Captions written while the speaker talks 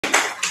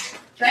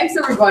Thanks,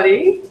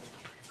 everybody.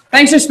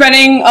 Thanks for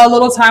spending a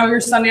little time of your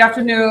Sunday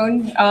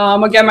afternoon.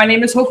 Again, my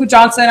name is Hoku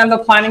Johnson. I'm the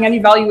Planning and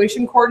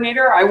Evaluation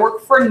Coordinator. I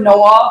work for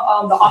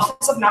NOAA, the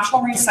Office of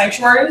National Marine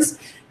Sanctuaries,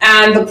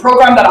 and the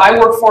program that I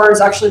work for is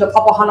actually the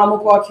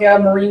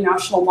Hanauma Marine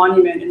National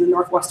Monument in the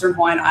Northwestern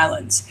Hawaiian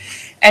Islands.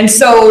 And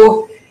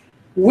so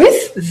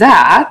with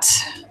that,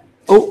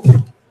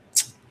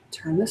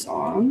 turn this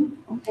on.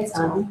 It's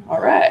on.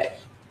 All right,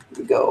 here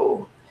we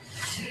go.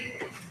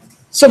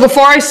 So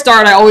before I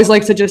start, I always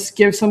like to just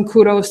give some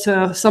kudos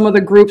to some of the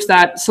groups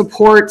that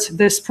support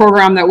this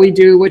program that we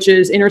do, which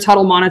is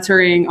intertidal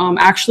monitoring,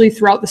 actually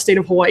throughout the state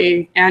of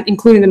Hawaii and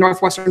including the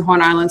Northwestern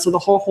Hawaiian Islands, so the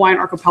whole Hawaiian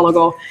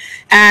archipelago.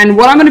 And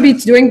what I'm going to be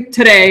doing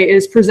today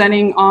is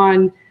presenting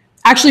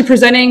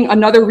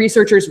another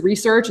researcher's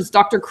research. It's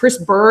Dr. Chris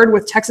Bird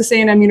with Texas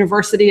A&M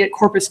University at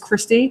Corpus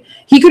Christi.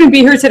 He couldn't be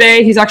here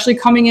today. He's actually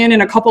coming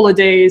in a couple of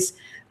days.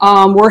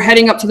 We're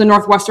heading up to the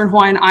Northwestern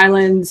Hawaiian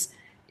Islands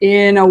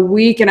in a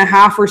week and a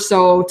half or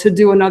so to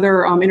do another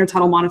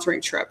intertidal monitoring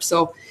trip.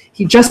 So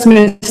he just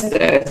missed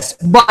this.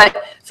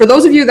 But for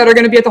those of you that are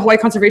going to be at the Hawaii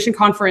Conservation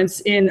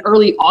Conference in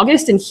early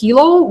August in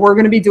Hilo, we're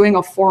going to be doing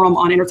a forum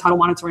on intertidal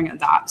monitoring at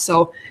that.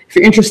 So if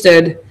you're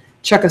interested,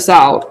 check us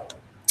out.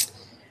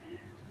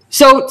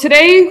 So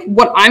today,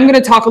 what I'm going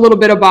to talk a little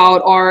bit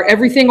about are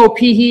everything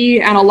heʻopihi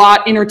and a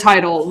lot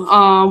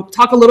intertidal.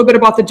 Talk a little bit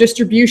about the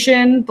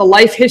distribution, the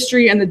life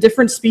history, and the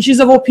different species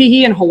of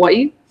heʻopihi in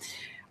Hawaii.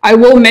 I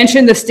will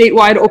mention the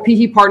statewide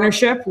heʻopihi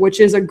partnership,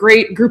 which is a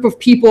great group of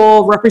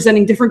people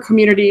representing different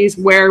communities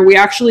where we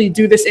actually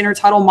do this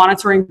intertidal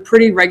monitoring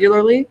pretty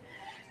regularly.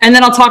 And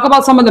then I'll talk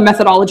about some of the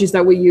methodologies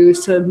that we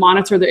use to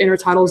monitor the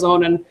intertidal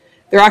zone. And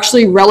they're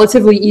actually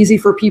relatively easy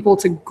for people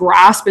to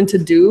grasp and to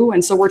do.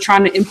 And so we're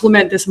trying to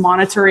implement this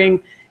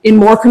monitoring in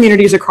more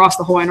communities across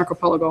the Hawaiian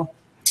archipelago.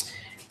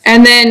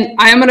 And then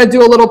I am going to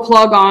do a little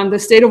plug on the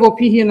state of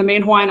heʻopihi in the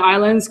main Hawaiian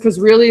Islands, because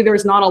really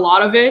there's not a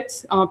lot of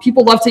it.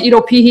 People love to eat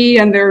heʻopihi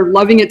and they're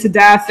loving it to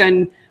death,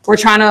 and we're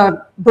trying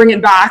to bring it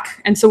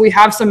back. And so we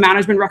have some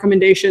management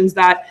recommendations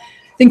that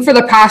I think for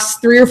the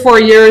past 3 or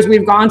 4 years,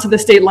 we've gone to the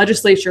state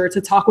legislature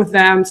to talk with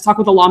them, to talk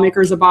with the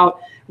lawmakers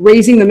about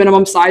raising the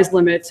minimum size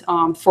limit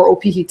for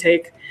heʻopihi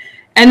take.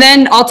 And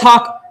then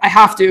I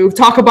have to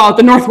talk about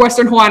the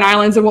Northwestern Hawaiian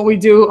Islands and what we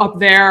do up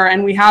there.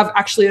 And we have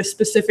actually a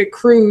specific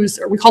cruise,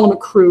 or we call them a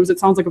cruise. It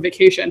sounds like a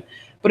vacation,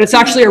 but it's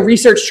actually a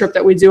research trip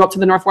that we do up to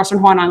the Northwestern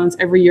Hawaiian Islands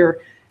every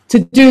year to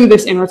do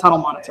this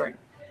intertidal monitoring.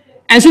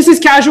 And it's just as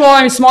casual.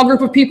 I'm a small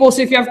group of people.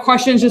 So if you have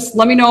questions, just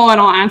let me know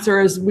and I'll answer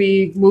as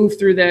we move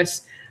through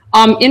this.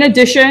 In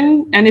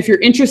addition, and if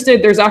you're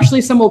interested, there's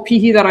actually some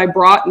heʻopihi that I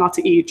brought, not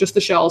to eat, just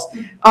the shells,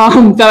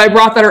 that I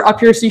brought that are up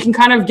here. So you can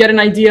kind of get an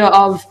idea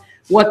of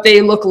what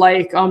they look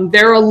like.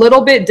 They're a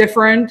little bit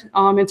different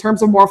in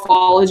terms of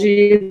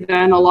morphology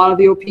than a lot of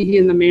the heʻopihi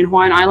in the main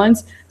Hawaiian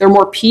Islands. They're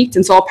more peaked,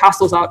 and so I'll pass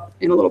those out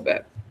in a little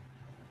bit.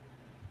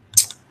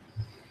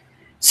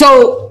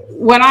 So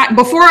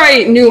before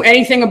I knew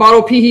anything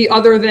about heʻopihi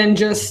other than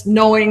just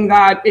knowing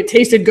that it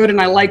tasted good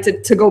and I liked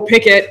it to go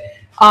pick it,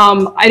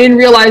 I didn't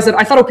realize that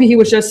I thought heʻopihi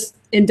was just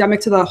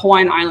endemic to the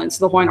Hawaiian Islands,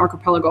 the Hawaiian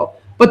archipelago.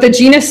 But the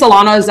genus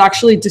Solana is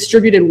actually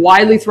distributed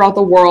widely throughout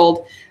the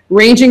world,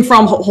 ranging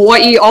from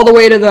Hawaii all the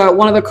way to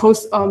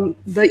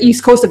the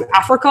east coast of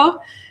Africa.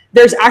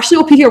 There's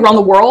actually heʻopihi around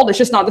the world. It's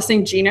just not the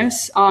same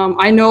genus.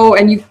 I know,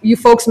 and you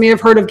folks may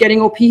have heard of getting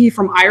heʻopihi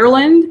from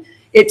Ireland.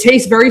 It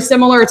tastes very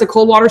similar. It's a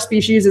cold water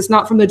species. It's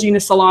not from the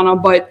genus Solana,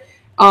 but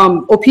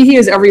heʻopihi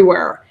is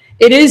everywhere.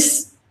 It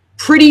is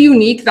pretty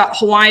unique that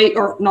Hawaii,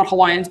 or not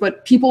Hawaiians,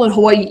 but people in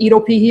Hawaii eat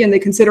heʻopihi and they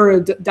consider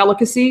it a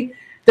delicacy.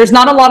 There's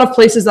not a lot of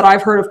places that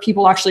I've heard of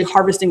people actually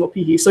harvesting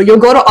heʻopihi. So you'll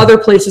go to other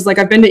places, like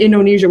I've been to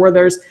Indonesia, where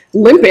there's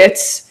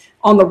limpets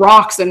on the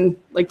rocks, and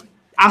like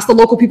ask the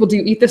local people, do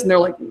you eat this? And they're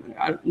like,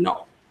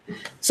 no.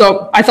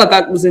 So I thought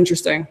that was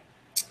interesting.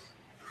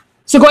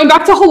 So going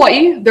back to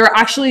Hawaii, there are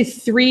actually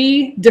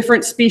 3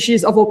 different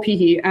species of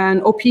heʻopihi,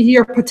 and heʻopihi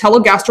are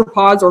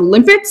patelogastropods or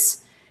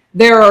limpets.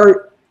 There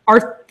are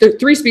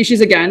 3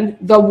 species again.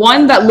 The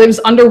one that lives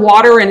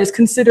underwater and is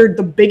considered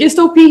the biggest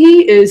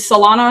heʻopihi is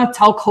Solana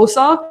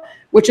talcosa,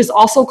 which is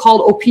also called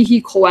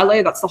heʻopihi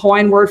koele. That's the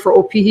Hawaiian word for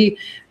heʻopihi.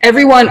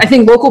 Everyone, I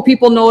think local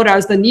people know it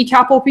as the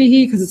kneecap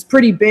heʻopihi because it's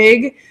pretty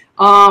big.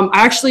 I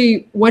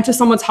actually went to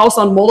someone's house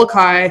on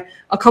Molokai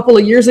a couple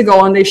of years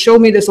ago, and they showed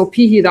me this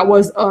heʻopihi that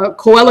was a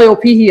koele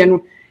heʻopihi, and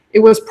it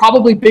was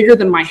probably bigger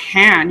than my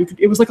hand.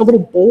 It was like a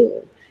little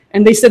bowl.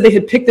 And they said they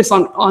had picked this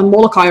on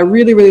Molokai a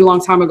really, really long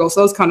time ago.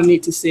 So that was kind of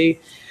neat to see.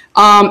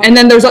 And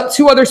then there's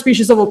 2 other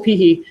species of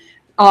heʻopihi.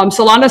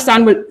 Solana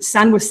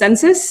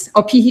sanwicensis,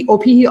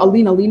 heʻopihi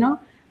alina lina,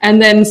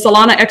 and then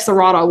Solana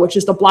exarata, which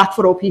is the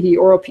Blackfoot heʻopihi,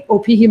 or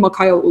heʻopihi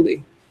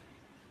makaiaʻuli.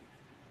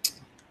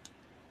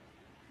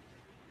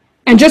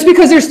 And just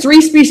because there's 3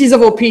 species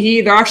of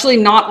heʻopihi, they're actually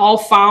not all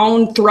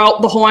found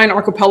throughout the Hawaiian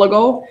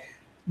archipelago.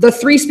 The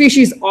 3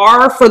 species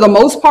are, for the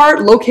most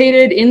part,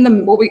 located in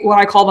what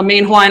I call the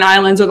main Hawaiian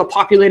Islands, or the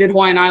populated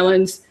Hawaiian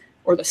Islands,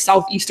 or the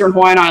southeastern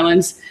Hawaiian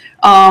Islands.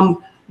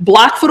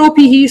 Blackfoot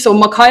heʻopihi, so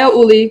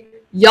makaiaʻuli,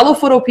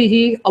 yellowfoot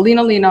opihi,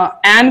 alina lina,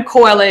 and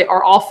koele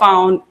are all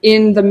found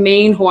in the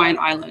main Hawaiian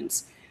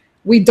Islands.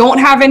 We don't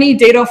have any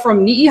data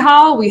from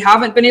Ni'ihau. We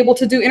haven't been able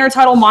to do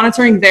intertidal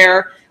monitoring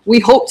there. We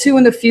hope to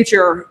in the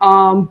future,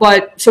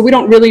 so we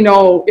don't really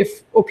know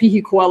if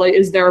opihi koele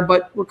is there,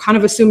 but we're kind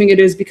of assuming it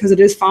is because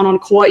it is found on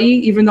Kauai,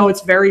 even though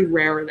it's very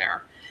rare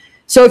there.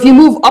 So if you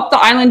move up the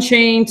island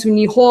chain to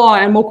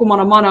Nihoa and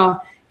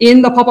Mokumanamana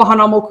in the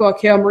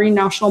Papahanaumokuakea Marine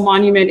National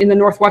Monument in the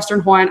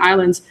northwestern Hawaiian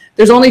Islands,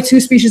 there's only 2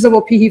 species of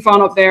opihi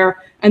found up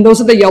there, and those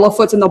are the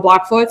yellowfoots and the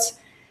blackfoots.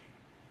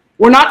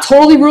 We're not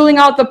totally ruling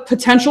out the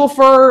potential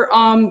for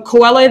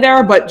koele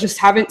there, but just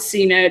haven't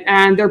seen it,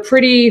 and they're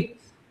pretty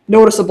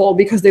noticeable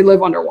because they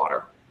live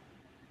underwater.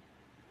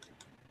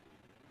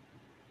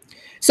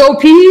 So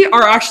opihi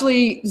are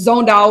actually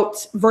zoned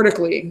out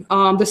vertically.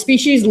 The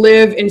species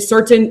live in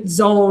certain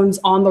zones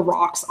on the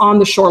rocks, on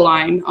the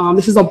shoreline.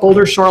 This is a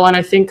boulder shoreline,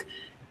 I think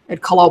at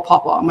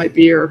Kalaupapa, it might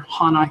be, or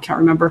Hana, I can't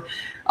remember.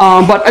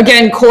 But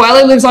again,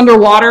 koele lives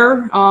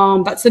underwater.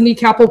 That's the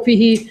kneecap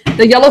opihi.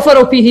 The yellowfoot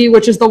opihi,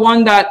 which is the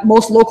one that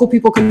most local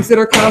people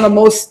consider kind of the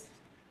most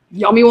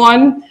yummy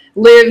one,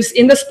 lives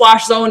in the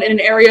splash zone in an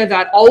area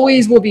that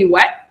always will be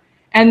wet.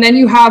 And then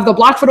you have the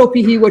blackfoot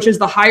opihi, which is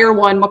the higher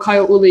one,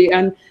 Makaio uli,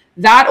 and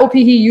that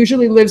opihi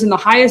usually lives in the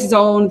highest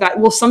zone that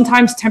will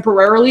sometimes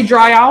temporarily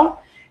dry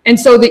out. And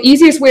so the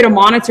easiest way to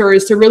monitor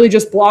is to really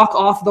just block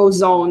off those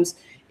zones.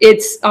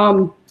 It's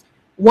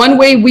one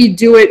way we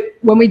do it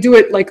when we do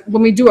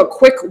a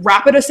quick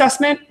rapid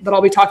assessment that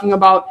I'll be talking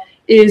about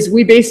is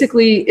we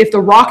basically, if the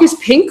rock is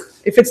pink,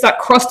 if it's that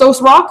crustose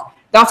rock,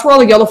 that's where all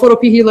the yellowfoot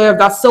opihi live.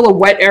 That's still a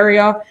wet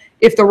area.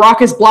 If the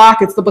rock is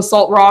black, it's the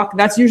basalt rock.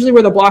 That's usually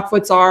where the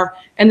blackfoots are.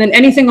 And then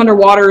anything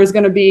underwater is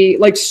going to be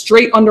like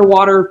straight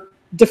underwater,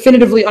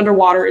 definitively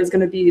underwater is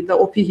going to be the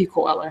opihi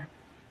koele.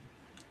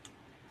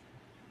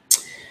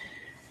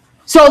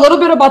 So a little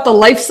bit about the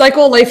life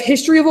cycle, life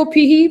history of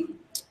opihi.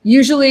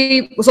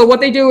 Usually, so what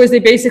they do is they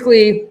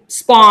basically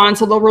spawn,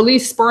 so they'll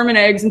release sperm and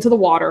eggs into the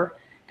water.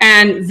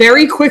 And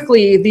very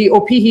quickly, the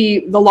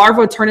opihi, the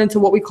larva turn into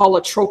what we call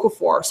a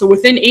trochophore. So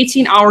within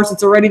 18 hours,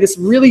 it's already this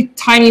really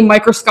tiny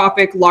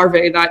microscopic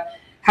larvae that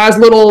has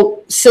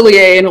little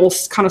ciliae and it'll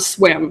kind of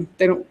swim.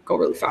 They don't go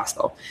really fast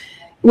though.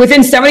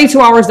 Within 72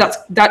 hours,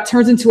 that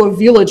turns into a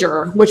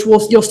villager, which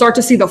you'll start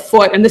to see the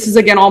foot. And this is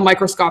again all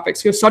microscopic.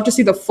 So you'll start to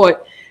see the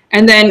foot.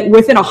 And then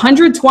within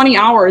 120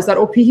 hours, that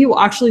opihi will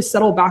actually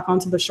settle back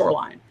onto the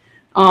shoreline.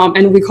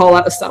 And we call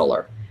that a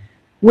settler.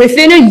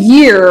 Within a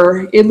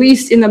year, at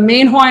least in the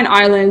main Hawaiian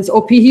Islands,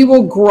 opihi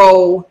will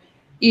grow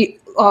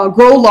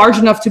large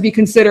enough to be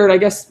considered, I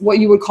guess, what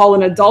you would call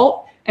an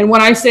adult. And when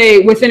I say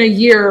within a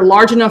year,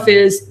 large enough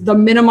is the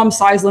minimum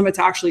size limit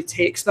to actually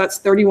take. So that's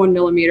 31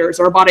 millimeters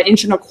or about 1.25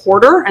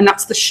 inches, and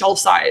that's the shell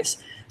size.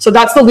 So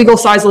that's the legal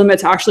size limit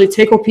to actually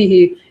take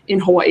opihi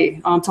in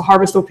Hawaii, to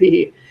harvest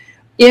opihi.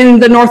 In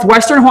the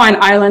northwestern Hawaiian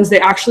Islands, they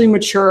actually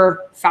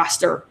mature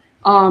faster.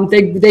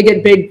 They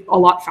get big a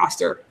lot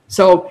faster.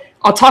 So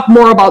I'll talk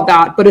more about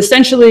that, but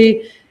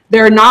essentially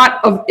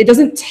it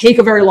doesn't take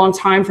a very long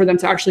time for them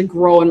to actually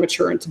grow and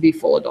mature and to be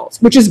full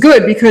adults, which is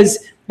good because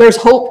there's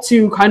hope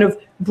to kind of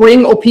bring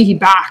opihi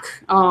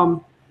back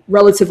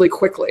relatively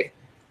quickly.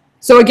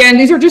 So again,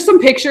 these are just some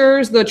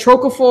pictures, the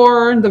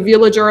trochophore, the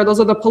villager, those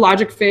are the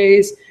pelagic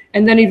phase,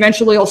 and then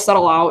eventually it'll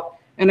settle out.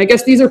 And I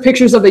guess these are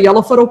pictures of the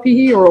yellowfoot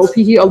opihi or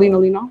opihi alina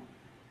lina.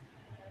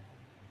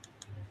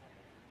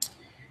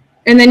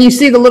 And then you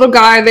see the little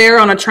guy there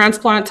on a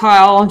transplant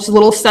tile, just a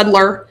little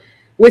settler.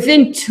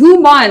 Within 2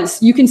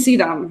 months, you can see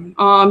them.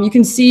 You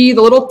can see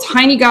the little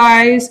tiny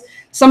guys.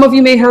 Some of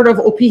you may have heard of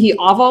opihi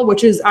ava,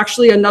 which is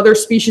actually another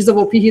species of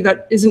opihi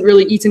that isn't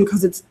really eaten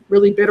because it's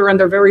really bitter and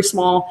they're very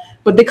small,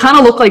 but they kind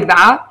of look like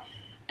that.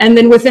 And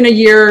then within a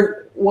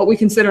year, what we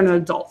consider an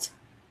adult.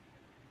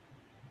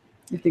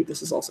 I think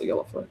this is also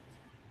yellowfoot.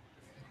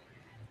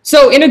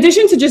 So in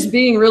addition to just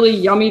being really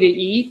yummy to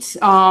eat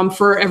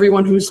for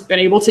everyone who's been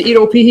able to eat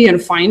opihi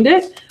and find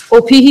it,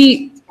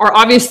 opihi are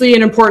obviously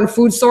an important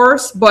food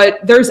source, but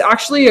there's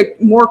actually a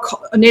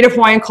Native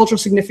Hawaiian cultural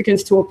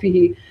significance to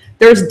opihi.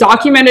 There's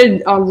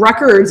documented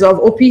records of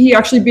opihi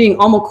actually being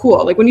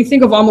aumakua. Like when you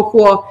think of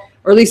aumakua,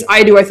 or at least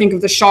I do, I think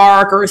of the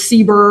shark or a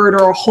seabird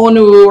or a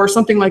honu or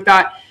something like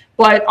that.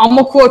 But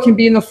aumakua can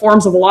be in the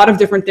forms of a lot of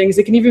different things.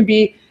 It can even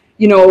be,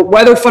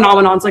 weather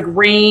phenomenons like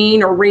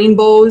rain or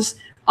rainbows.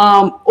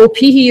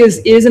 Opihi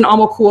is an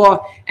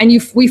aumakua, and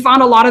we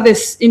found a lot of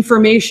this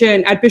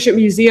information at Bishop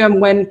Museum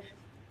when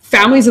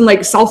families in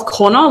like South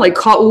Kona, like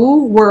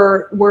Ka'u,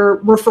 were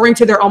referring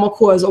to their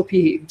aumakua as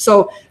opihi.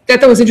 So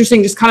that was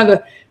interesting, just kind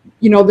of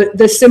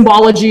the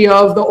symbology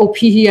of the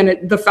opihi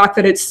and the fact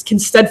that it can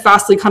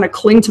steadfastly kind of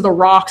cling to the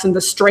rocks and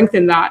the strength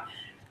in that.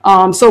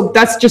 So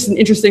that's just an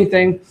interesting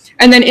thing.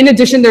 And then in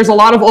addition, there's a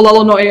lot of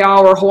olelo no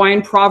eau or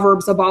Hawaiian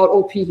proverbs about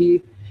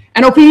opihi.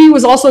 And opihi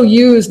was also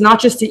used not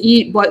just to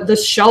eat, but the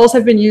shells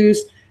have been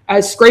used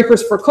as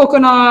scrapers for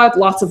coconut,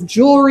 lots of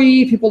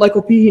jewelry. People like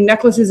opihi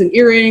necklaces and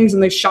earrings,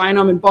 and they shine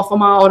them and buff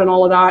them out and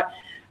all of that.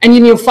 And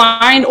you'll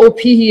find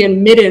opihi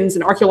in middens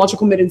and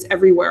archaeological middens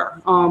everywhere,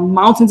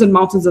 mountains and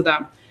mountains of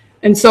them.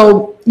 And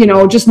so, you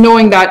know, just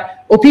knowing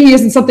that heʻopihi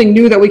isn't something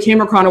new that we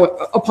came upon and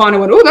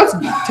went, oh,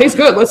 that tastes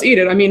good, let's eat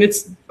it. I mean,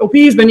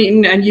 heʻopihi has been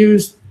eaten and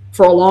used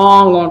for a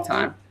long, long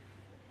time.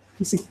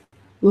 You see a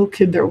little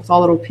kid there with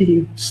all that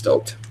heʻopihi,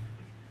 stoked.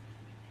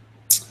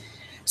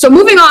 So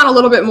moving on a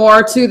little bit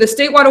more to the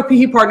statewide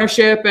heʻopihi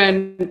partnership,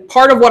 and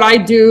part of what I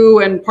do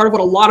and part of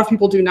what a lot of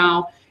people do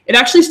now, it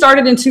actually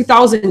started in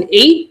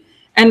 2008.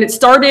 And it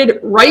started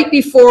right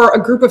before a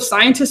group of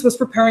scientists was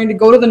preparing to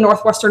go to the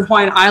Northwestern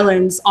Hawaiian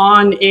Islands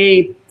on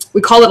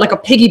we call it like a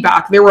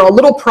piggyback. They were a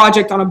little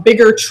project on a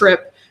bigger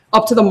trip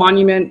up to the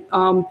monument.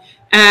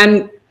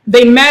 And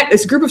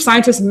this group of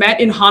scientists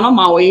met in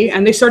Hanauma,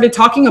 and they started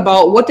talking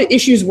about what the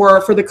issues were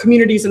for the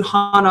communities in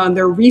Hana and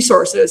their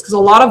resources. Because a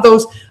lot of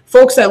those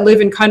folks that live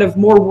in kind of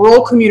more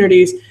rural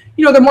communities,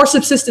 you know, they're more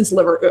subsistence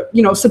liver,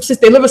 you know,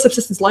 they live a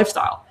subsistence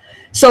lifestyle.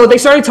 So they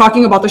started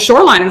talking about the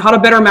shoreline and how to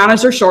better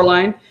manage their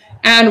shoreline.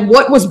 And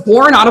what was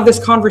born out of this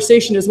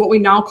conversation is what we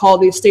now call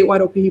the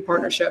statewide heʻopihi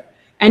partnership.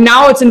 And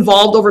now it's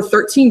involved over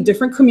 13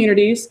 different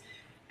communities.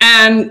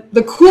 And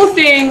the cool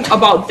thing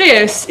about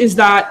this is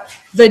that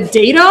the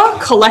data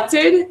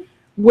collected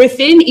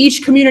within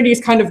each community's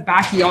kind of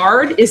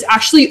backyard is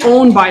actually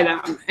owned by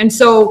them. And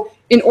so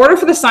in order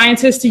for the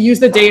scientists to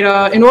use the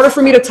data, in order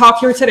for me to talk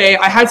here today,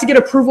 I had to get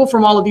approval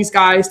from all of these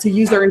guys to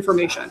use their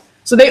information.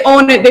 So they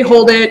own it, they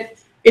hold it,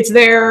 it's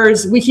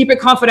theirs, we keep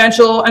it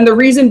confidential. And the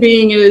reason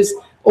being is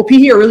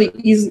heʻopihi are really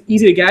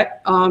easy to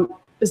get.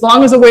 As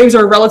long as the waves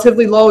are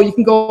relatively low, you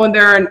can go in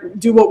there and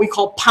do what we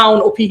call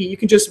pound heʻopihi. You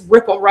can just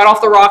rip them right off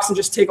the rocks and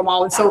just take them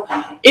all. And so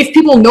if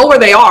people know where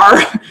they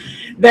are,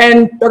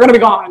 then they're going to be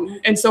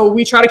gone. And so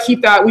we try to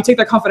keep that, we take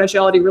that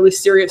confidentiality really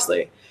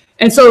seriously.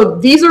 And so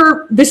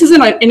this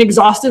isn't an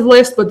exhaustive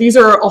list, but these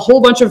are a whole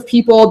bunch of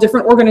people,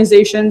 different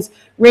organizations,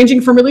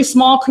 ranging from really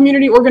small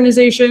community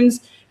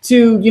organizations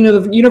to, you know,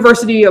 the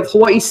University of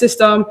Hawaii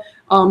system,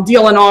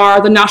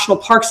 DLNR, the National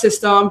Park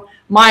System,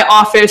 my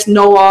office,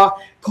 NOAA,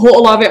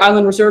 Ho'olave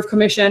Island Reserve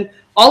Commission.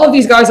 All of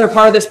these guys are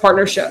part of this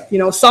partnership. You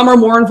know, some are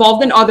more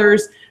involved than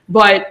others,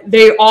 but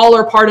they all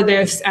are part of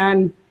this.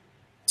 And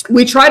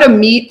we try to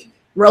meet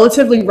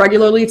relatively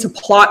regularly to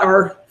plot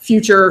our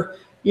future,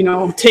 you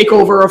know,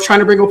 takeover of trying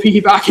to bring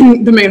heʻopihi back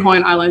in the main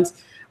Hawaiian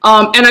Islands.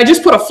 And I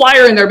just put a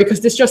flyer in there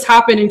because this just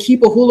happened in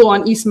Kipahulu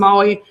on East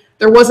Maui.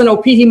 There was an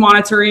heʻopihi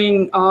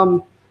monitoring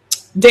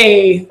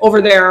day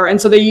over there.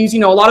 And so they use, you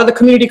know, a lot of the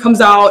community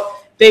comes out,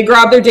 they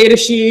grab their data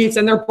sheets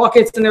and their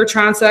buckets and their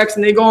transects,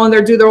 and they go in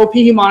there, do their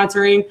heʻopihi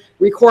monitoring,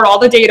 record all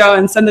the data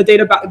and send the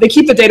data back. They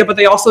keep the data, but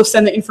they also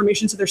send the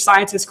information to their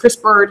scientist, Chris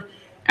Bird,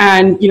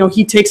 and, you know,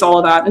 he takes all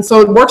of that. And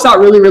so it works out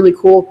really, really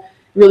cool,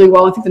 really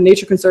well. I think the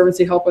Nature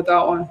Conservancy helped with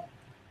that one.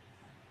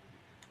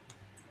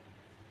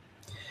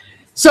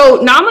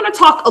 So now I'm going to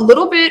talk a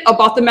little bit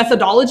about the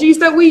methodologies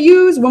that we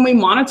use when we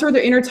monitor the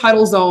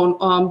intertidal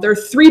zone. There are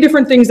 3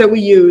 different things that we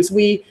use.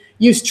 We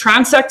use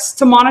transects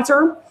to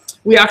monitor.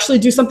 We actually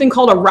do something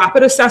called a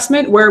rapid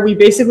assessment, where we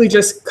basically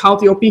just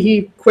count the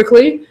heʻopihi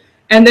quickly.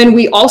 And then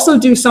we also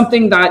do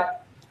something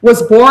that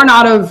was born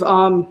out of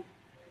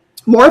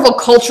more of a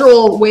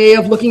cultural way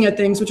of looking at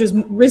things, which is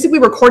basically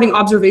recording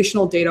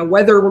observational data,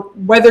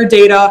 weather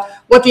data,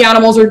 what the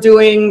animals are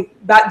doing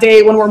that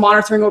day when we're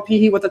monitoring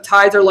heʻopihi, what the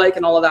tides are like,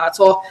 and all of that.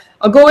 So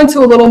I'll go into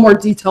a little more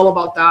detail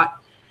about that.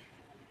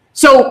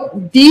 So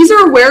these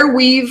are where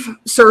we've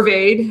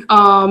surveyed.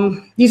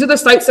 These are the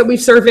sites that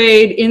we've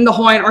surveyed in the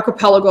Hawaiian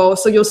archipelago.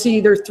 So you'll see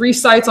there's 3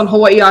 sites on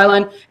Hawaii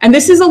Island, and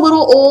this is a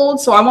little old.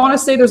 So I want to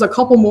say there's a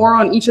couple more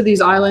on each of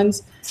these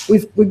islands.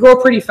 We grow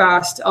pretty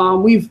fast.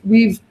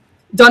 We've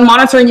done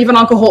monitoring even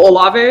on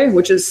Ho'olave,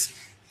 which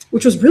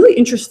was really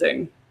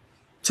interesting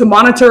to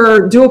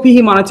monitor, do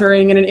heʻopihi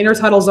monitoring in an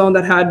intertidal zone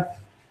that had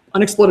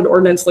unexploded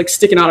ordnance like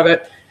sticking out of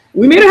it.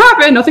 We made it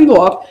happen, nothing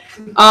blew up.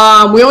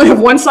 We only have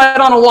 1 site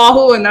on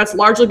Oahu, and that's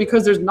largely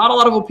because there's not a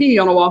lot of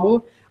heʻopihi on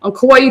Oahu. On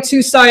Kauai,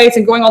 2 sites,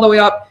 and going all the way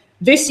up.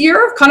 This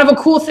year, kind of a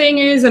cool thing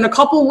is in a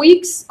couple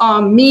weeks,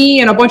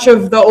 me and a bunch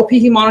of the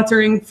heʻopihi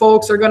monitoring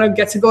folks are gonna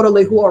get to go to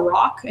Lehua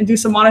Rock and do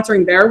some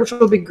monitoring there, which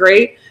will be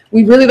great.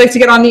 We really like to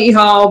get on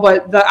Ni'ihau,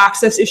 but the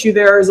access issue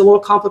there is a little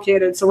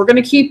complicated. So we're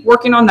gonna keep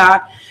working on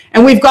that.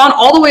 And we've gone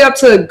all the way up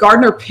to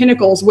Gardner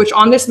Pinnacles, which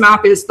on this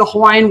map is, the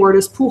Hawaiian word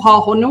is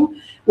Puhahonu,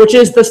 which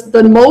is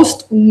the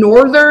most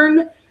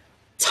northern,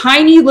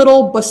 tiny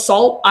little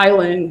basalt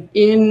island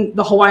in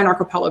the Hawaiian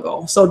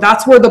archipelago. So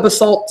that's where the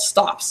basalt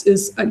stops,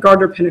 is at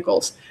Gardner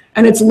Pinnacles.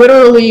 And it's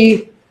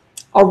literally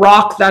a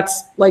rock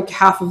that's like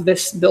half of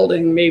this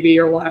building, maybe,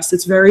 or less.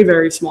 It's very,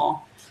 very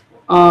small.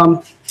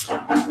 All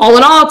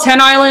in all,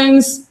 10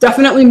 islands,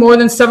 definitely more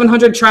than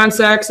 700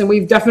 transects, and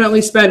we've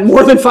definitely spent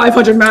more than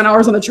 500 man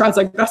hours on the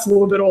transect. That's a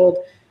little bit old.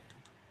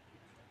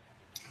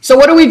 So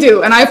what do we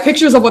do? And I have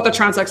pictures of what the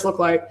transects look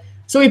like.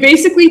 So we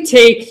basically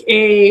take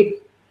a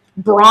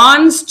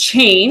bronze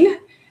chain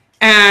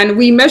and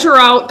we measure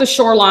out the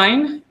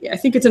shoreline. I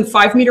think it's in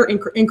 5-meter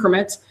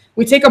increments.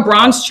 We take a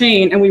bronze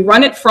chain and we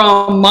run it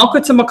from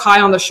Mauka to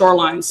Makai on the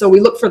shoreline. So we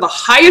look for the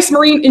highest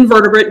marine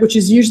invertebrate, which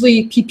is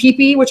usually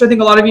pipipi, which I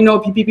think a lot of you know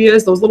what pipipi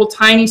is, those little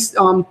tiny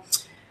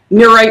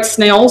nearite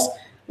snails.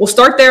 We'll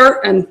start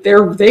there, and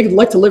they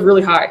like to live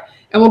really high.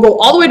 And we'll go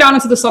all the way down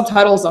into the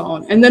subtidal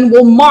zone. And then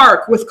we'll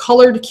mark with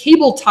colored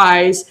cable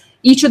ties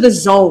each of the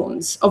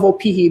zones of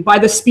heʻopihi by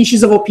the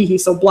species of heʻopihi.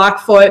 So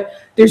Blackfoot,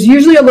 there's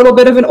usually a little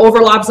bit of an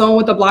overlap zone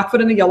with the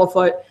Blackfoot and the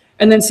Yellowfoot.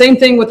 And then same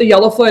thing with the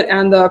Yellowfoot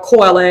and the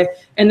koele,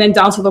 and then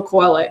down to the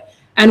koele.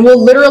 And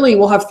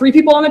we'll have 3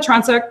 people on the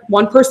transect.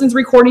 1 person's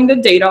recording the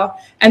data,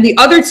 and the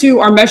other 2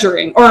 are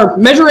measuring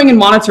and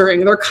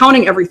monitoring. They're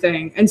counting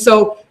everything. And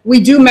so we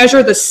do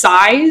measure the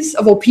size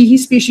of heʻopihi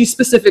species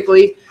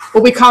specifically,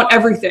 but we count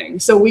everything.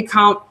 So we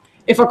count,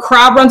 if a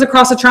crab runs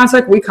across the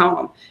transect, we count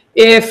them.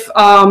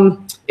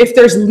 If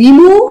there's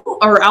limu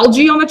or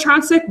algae on the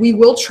transect, we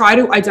will try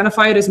to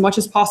identify it as much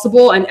as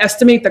possible and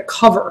estimate the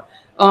cover,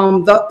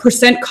 the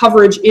percent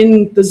coverage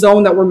in the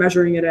zone that we're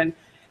measuring it in.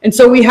 And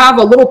so we have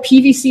a little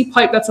PVC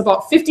pipe that's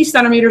about 50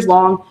 centimeters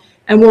long,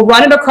 and we'll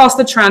run it across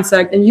the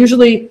transect. And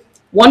usually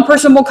 1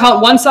 person will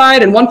count one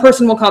side and 1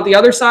 person will count the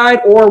other side,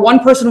 or 1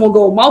 person will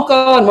go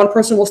Mauka and 1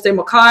 person will stay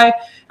Makai,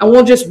 and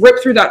we'll just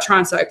rip through that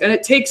transect. And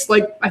it takes,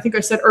 like I think I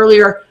said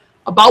earlier,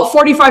 about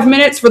 45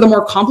 minutes for the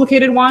more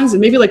complicated ones,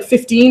 and maybe like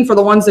 15 for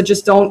the ones that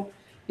just don't,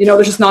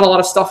 there's just not a lot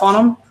of stuff on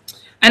them.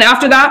 And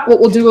after that, what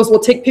we'll do is we'll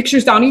take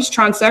pictures down each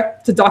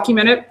transect to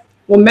document it.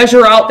 We'll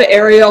measure out the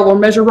area, we'll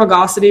measure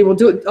rugosity, we'll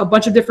do a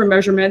bunch of different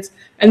measurements,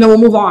 and then we'll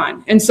move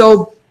on. And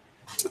so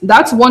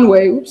that's one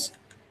way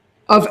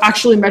of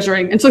actually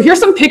measuring. And so here's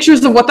some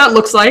pictures of what that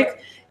looks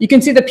like. You can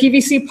see the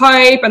PVC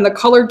pipe and the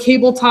colored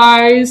cable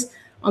ties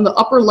on the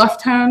upper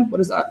left-hand,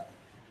 what is that?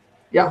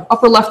 Yeah,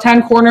 upper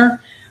left-hand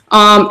corner.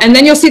 And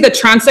then you'll see the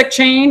transect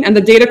chain and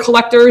the data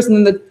collectors,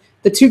 and then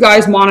the 2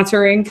 guys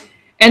monitoring.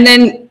 And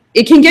then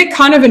it can get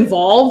kind of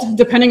involved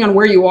depending on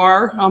where you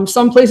are.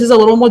 Some places a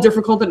little more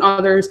difficult than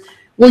others.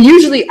 We'll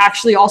usually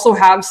actually also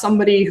have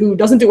somebody who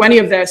doesn't do any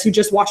of this, who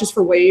just watches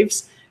for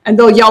waves, and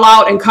they'll yell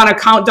out and kind of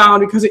count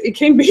down, because it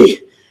can be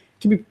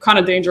kind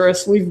of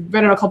dangerous. We've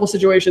been in a couple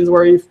situations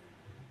where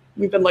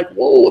we've been like,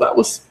 whoa, that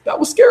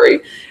was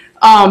scary.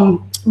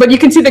 But you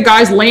can see the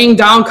guys laying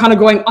down, kind of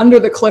going under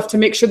the cliff to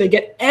make sure they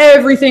get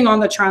everything on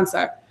the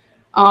transect.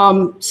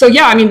 So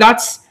yeah, I mean,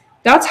 that's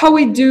how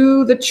we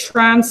do the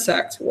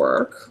transect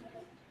work.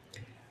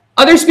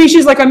 Other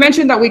species, like I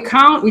mentioned, that we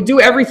count, we do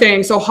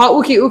everything. So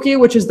hauʻukiʻuki,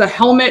 which is the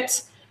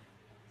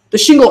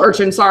shingle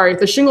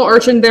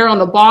urchin there on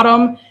the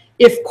bottom.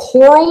 If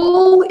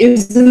coral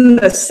is in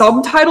the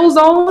subtidal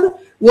zone,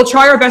 we'll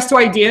try our best to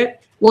ID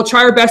it. We'll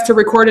try our best to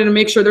record it and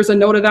make sure there's a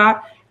note of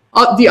that.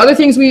 The other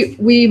things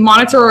we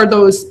monitor are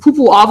those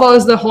pupuava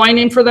is the Hawaiian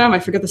name for them. I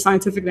forget the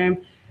scientific name.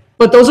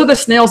 But those are the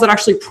snails that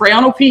actually prey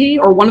on heʻopihi,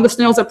 or one of the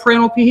snails that prey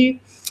on heʻopihi.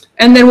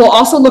 And then we'll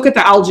also look at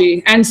the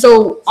algae. And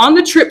so on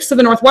the trips to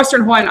the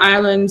Northwestern Hawaiian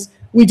Islands,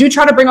 we do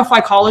try to bring a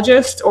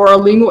phycologist or a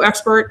limu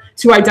expert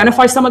to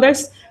identify some of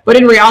this. But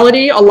in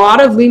reality, a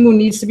lot of limu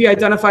needs to be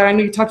identified. I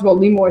know you talked about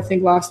limu, I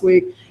think, last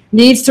week. You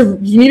need to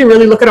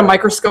really look at a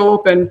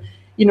microscope. And,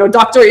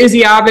 Dr.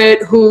 Izzy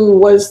Abbott, who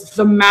was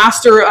the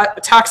master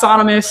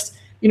taxonomist,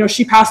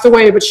 she passed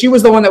away, but she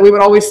was the one that we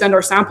would always send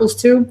our samples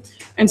to.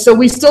 And so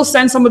we still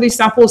send some of these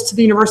samples to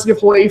the University of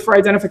Hawaii for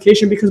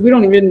identification, because we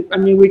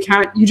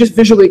can't, you just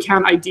visually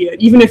can't ID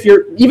it. Even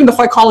the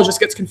phycologist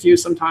gets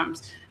confused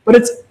sometimes. But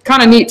it's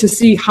kind of neat to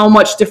see how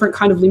much different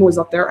kind of limu is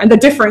up there, and the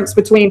difference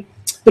between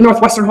the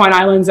Northwestern Hawaiian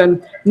Islands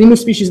and limu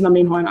species in the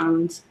main Hawaiian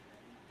Islands.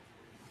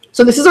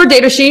 So this is our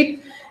data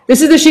sheet.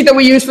 This is the sheet that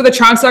we use for the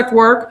transect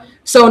work.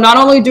 So not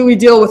only do we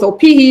deal with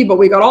heʻopihi, but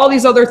we got all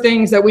these other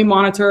things that we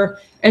monitor.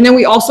 And then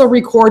we also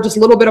record just a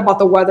little bit about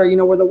the weather,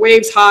 were the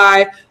waves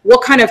high?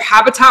 What kind of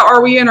habitat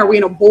are we in? Are we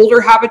in a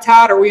boulder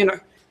habitat? Are we in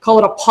call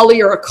it a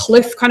pulley or a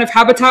cliff kind of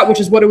habitat, which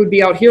is what it would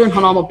be out here in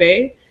Hanauma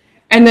Bay?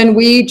 And then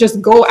we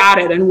just go at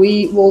it, and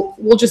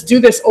we'll just do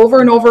this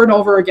over and over and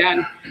over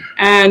again,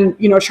 and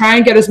try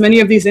and get as many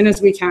of these in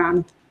as we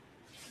can.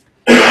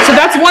 So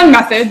that's one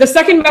method. The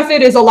second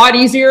method is a lot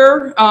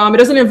easier. It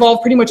doesn't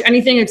involve pretty much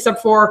anything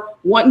except for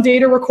one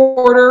data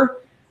recorder,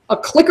 a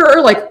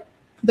clicker, like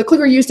the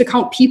clicker used to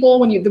count people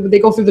when they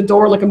go through the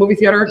door like a movie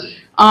theater,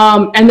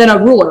 and then a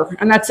ruler,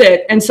 and that's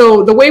it. And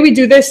so the way we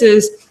do this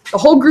is the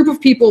whole group of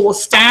people will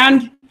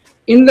stand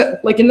in the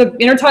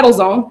intertidal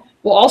zone.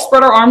 We'll all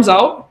spread our arms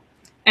out,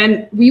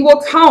 and we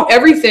will count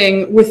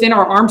everything within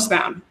our arm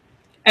span.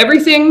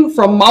 Everything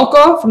from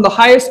Mauka, from the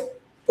highest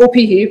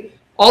heʻopihi,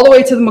 all the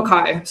way to the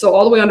Makai, so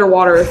all the way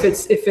underwater if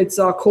it's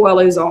a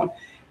koele zone.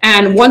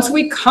 And once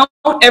we count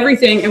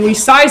everything and we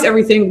size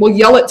everything, we'll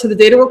yell it to the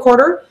data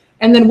recorder,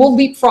 and then we'll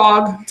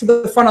leapfrog to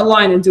the front of the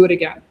line and do it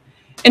again.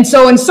 And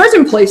so in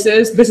certain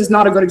places, this is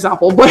not a good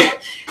example, but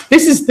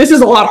this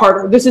is a lot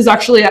harder. This is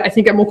actually, I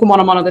think, at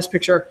Mokumanamana, this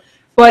picture.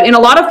 But in a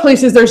lot of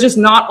places, there's just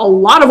not a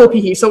lot of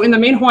heʻopihi. So in the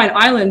main Hawaiian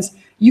Islands,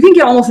 you can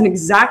get almost an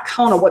exact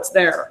count of what's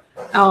there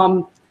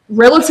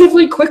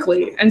relatively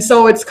quickly. And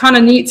so it's kind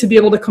of neat to be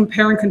able to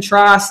compare and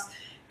contrast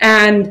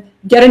and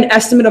get an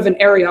estimate of an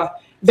area.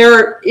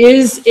 There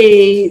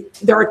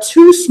are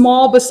 2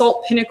 small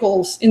basalt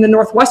pinnacles in the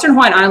Northwestern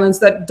Hawaiian Islands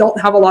that don't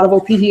have a lot of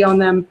heʻopihi on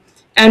them.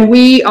 And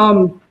we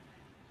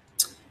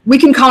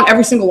can count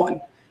every single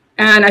one.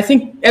 And I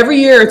think every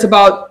year it's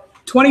about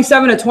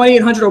 27 to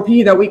 2,800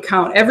 OPE that we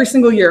count every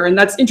single year. And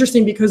that's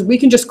interesting because we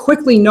can just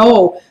quickly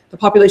know the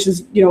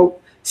population's,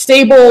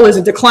 stable, is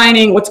it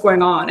declining, what's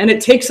going on. And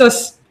it takes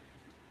us,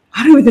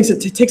 I don't even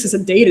think it takes us a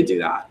day to do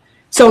that.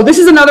 So this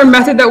is another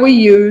method that we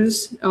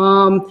use.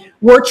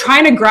 We're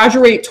trying to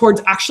graduate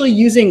towards actually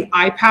using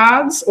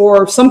iPads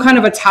or some kind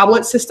of a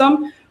tablet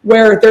system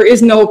where there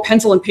is no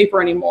pencil and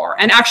paper anymore.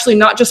 And actually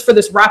not just for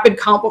this rapid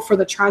count, but for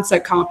the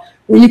transect count,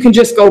 where you can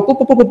just go boop,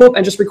 boop, boop, boop, boop,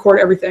 and just record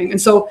everything. And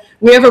so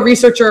we have a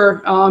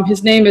researcher,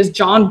 his name is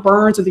John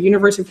Burns of the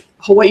University of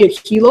Hawaii at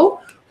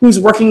Hilo, who's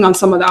working on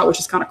some of that, which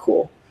is kind of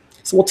cool.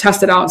 So we'll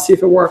test it out and see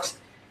if it works.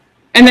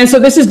 And then, so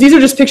these are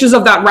just pictures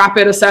of that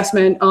rapid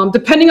assessment.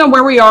 Depending on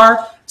where we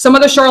are, some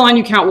of the shoreline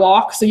you can't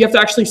walk, so you have to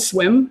actually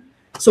swim.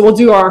 So we'll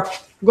go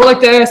like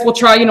this. We'll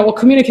try, we'll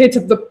communicate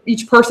to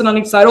each person on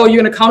each side. Oh,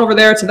 you're going to count over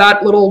there to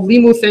that little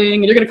limu thing,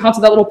 and you're going to count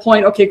to that little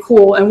point. Okay,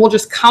 cool. And we'll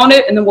just count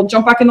it, and then we'll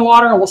jump back in the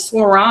water, and we'll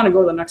swim around and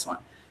go to the next one.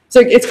 So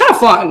it's kind of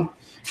fun,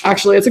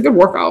 actually. It's a good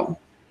workout.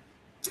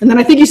 And then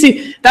I think you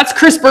see, that's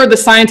Chris Bird, the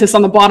scientist,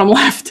 on the bottom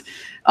left,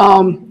 or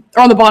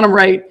on the bottom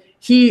right.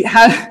 He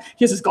has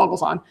his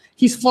goggles on.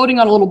 He's floating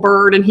on a little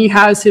bird, and he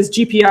has his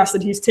GPS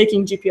that he's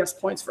taking GPS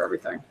points for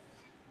everything.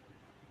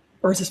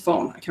 Or is his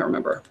phone? I can't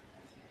remember.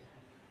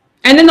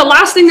 And then the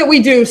last thing that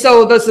we do,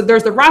 so there's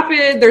the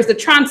rapid, there's the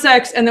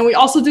transects, and then we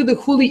also do the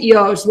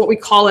huli'ia, is what we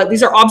call it.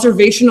 These are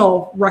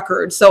observational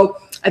records. So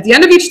at the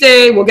end of each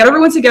day, we'll get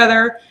everyone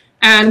together,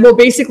 and we'll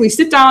basically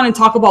sit down and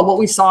talk about what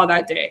we saw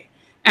that day.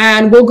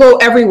 And we'll go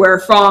everywhere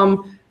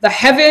from the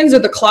heavens or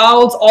the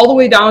clouds all the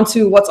way down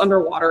to what's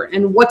underwater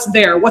and what's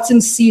there, what's in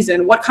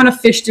season, what kind of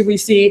fish do we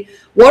see,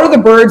 what are the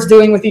birds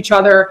doing with each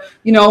other,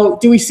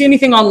 do we see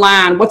anything on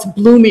land, what's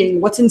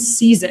blooming, what's in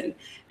season.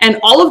 And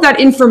all of that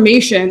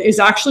information is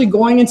actually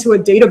going into a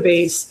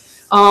database.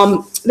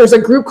 There's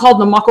a group called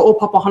Namaka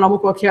Opapa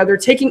Hanauma. They're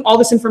taking all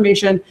this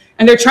information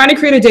and they're trying to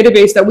create a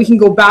database that we can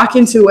go back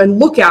into and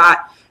look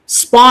at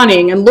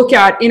spawning and look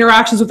at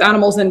interactions with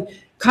animals and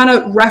kind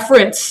of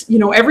reference,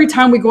 every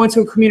time we go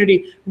into a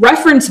community,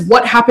 reference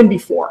what happened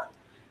before.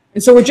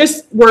 And so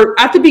we're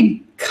at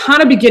the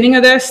kind of beginning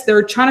of this.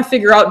 They're trying to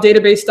figure out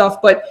database stuff,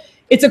 but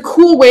it's a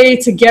cool way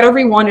to get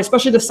everyone,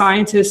 especially the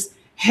scientists,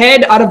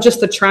 head out of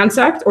just the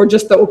transect or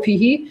just the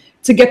OPE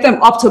to get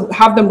them up to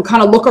have them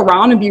kind of look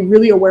around and be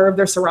really aware of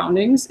their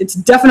surroundings. It's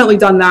definitely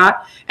done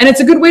that. And it's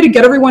a good way to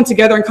get everyone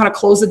together and kind of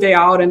close the day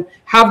out and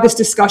have this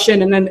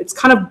discussion. And then it's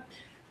kind of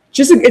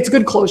it's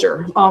good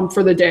closure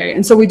for the day.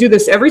 And so we do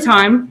this every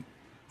time,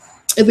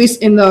 at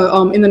least in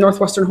the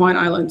Northwestern Hawaiian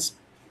Islands.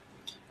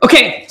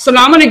 Okay, so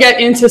now I'm going to get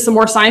into some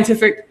more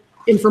scientific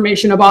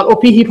information about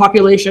OPE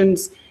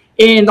populations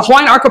in the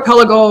Hawaiian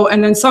archipelago,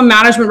 and then some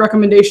management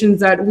recommendations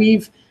that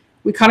we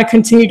kind of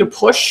continue to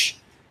push.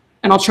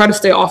 And I'll try to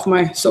stay off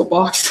my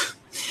soapbox.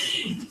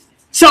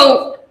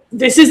 So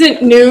this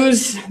isn't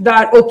news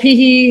that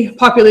OPE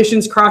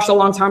populations crashed a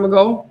long time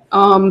ago.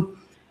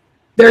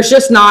 There's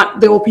just not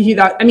the OPE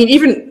that, I mean,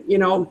 even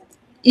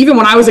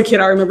when I was a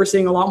kid, I remember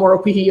seeing a lot more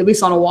OPE, at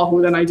least on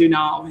Oahu, than I do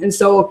now. And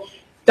so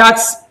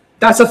that's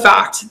a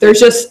fact.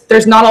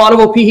 There's not a lot of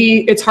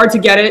OPE. It's hard to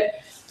get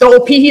it. The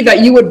OPE that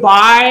you would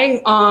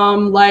buy,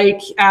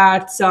 like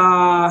at,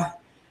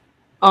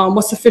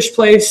 what's the fish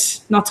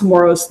place? Not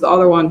Tomorrow's, the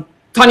other one.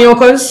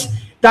 Tanioka's,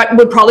 that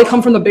would probably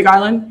come from the Big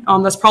Island.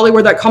 That's probably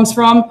where that comes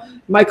from.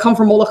 It might come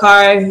from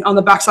Molokai, on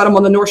the backside of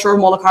on the North Shore of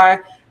Molokai.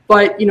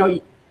 But,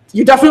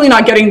 you're definitely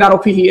not getting that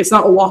OPE. It's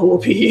not Oahu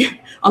OPE,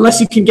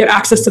 unless you can get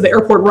access to the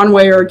airport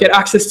runway or get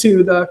access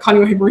to the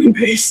Kaneohe Marine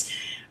Base.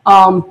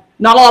 Not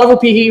a lot of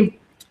OPE.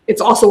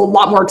 It's also a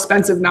lot more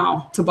expensive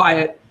now to buy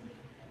it.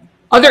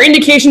 Other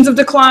indications of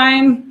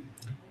decline,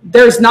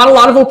 there's not a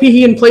lot of OPE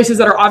in places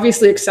that are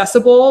obviously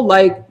accessible,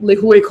 like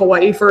Lihue,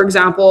 Kauai, for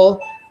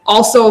example.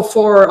 Also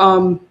for,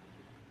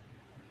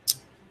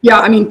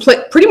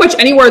 pretty much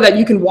anywhere that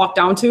you can walk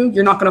down to,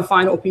 you're not going to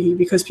find OPE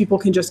because people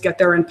can just get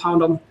there and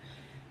pound them.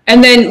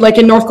 And then, like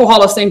in North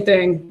Kohala, same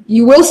thing.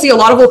 You will see a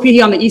lot of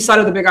OPE on the east side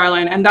of the Big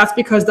Island, and that's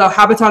because the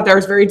habitat there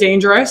is very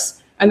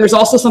dangerous. And there's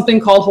also something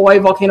called Hawaii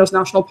Volcanoes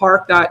National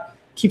Park that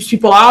keeps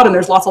people out, and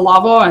there's lots of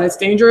lava, and it's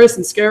dangerous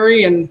and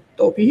scary, and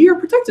the OPE are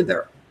protected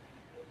there.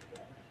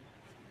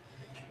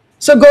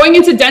 So going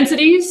into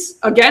densities,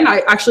 again,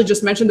 I actually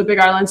just mentioned the Big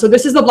Island. So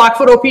this is the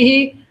Blackfoot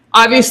OPE.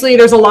 Obviously,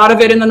 there's a lot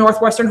of it in the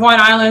Northwestern Hawaiian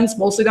Islands.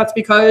 Mostly that's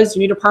because you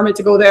need a permit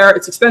to go there.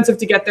 It's expensive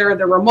to get there.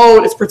 They're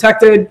remote. It's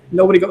protected.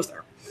 Nobody goes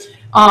there.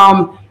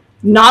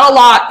 Not a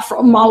lot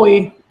from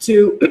Maui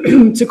to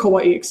to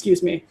Kauai,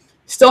 excuse me.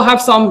 Still have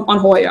some on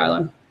Hawaii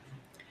Island.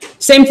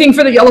 Same thing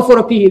for the yellowfoot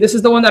OPE. This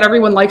is the one that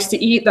everyone likes to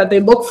eat, that they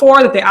look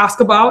for, that they ask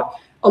about.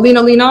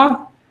 Alina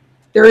Lina,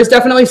 there is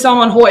definitely some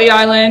on Hawaii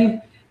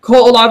Island.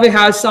 Ko'olave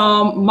has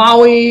some.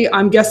 Maui,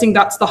 I'm guessing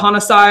that's the Hana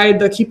side,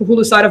 the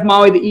Kipahulu side of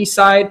Maui, the east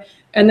side.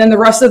 And then the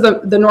rest of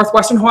the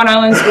Northwestern Hawaiian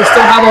Islands, we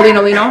still have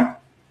Alina Lina.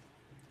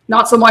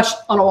 Not so much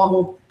on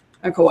Oahu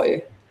and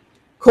Kauai.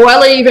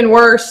 Koele, even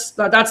worse.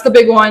 That's the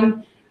big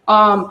one.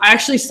 I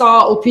actually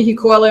saw Opihi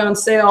Koele on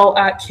sale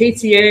at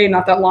KTA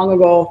not that long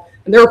ago,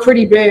 and they were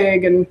pretty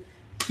big. And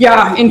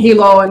Yeah, in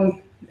Hilo,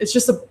 and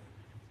it's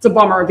a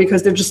bummer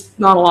because there's just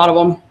not a lot of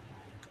them.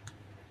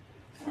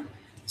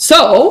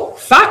 So,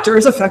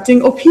 factors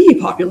affecting heʻopihi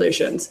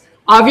populations.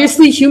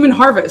 Obviously, human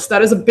harvest,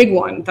 that is a big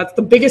one. That's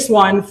the biggest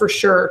one for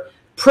sure.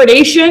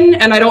 Predation,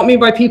 and I don't mean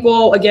by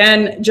people,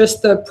 again,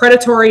 just the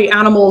predatory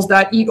animals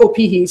that eat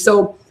heʻopihi.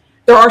 So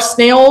there are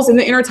snails in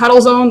the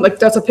intertidal zone, like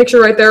that's a picture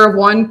right there of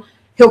one.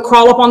 He'll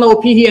crawl up on the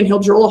heʻopihi and he'll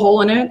drill a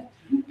hole in it.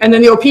 And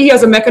then the heʻopihi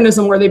has a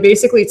mechanism where they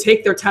basically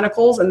take their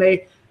tentacles and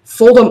they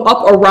fold them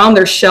up around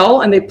their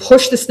shell and they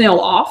push the snail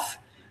off,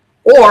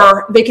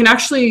 or they can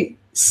actually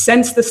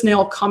sense the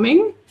snail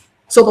coming.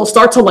 So they'll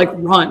start to like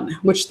run,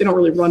 which they don't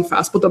really run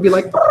fast, but they'll be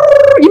like,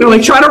 you know,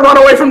 like trying to run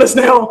away from the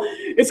snail.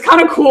 It's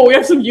kind of cool. We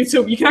have some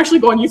YouTube. You can actually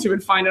go on YouTube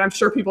and find it. I'm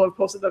sure people have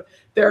posted them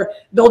there.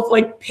 They'll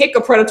like pick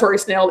a predatory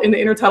snail in the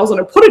intertidal zone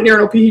and put it near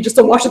an heʻopihi just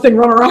to watch the thing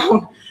run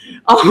around.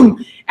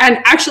 And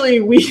actually,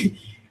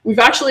 we've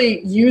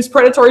actually used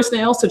predatory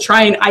snails to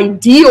try and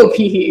ID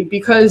heʻopihi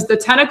because the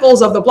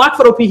tentacles of the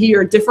Blackfoot heʻopihi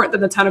are different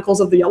than the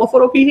tentacles of the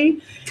Yellowfoot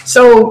heʻopihi.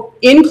 So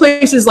in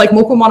places like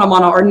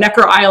Mokumanamana or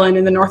Necker Island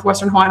in the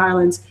northwestern Hawaiian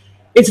Islands,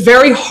 it's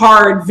very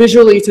hard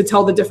visually to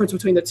tell the difference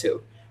between the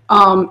two.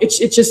 It's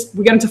just,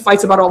 we get into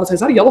fights about it all the time.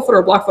 Is that a Yellowfoot or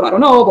a Blackfoot? I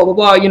don't know, blah, blah,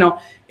 blah. You know,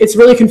 it's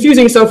really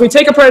confusing. So if we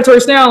take a predatory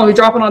snail and we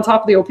drop it on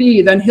top of the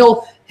heʻopihi, then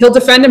he'll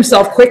defend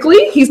himself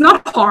quickly. He's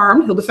not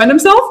harmed. He'll defend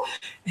himself.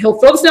 He'll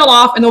throw the snail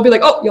off and they'll be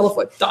like, oh,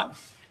 Yellowfoot, done.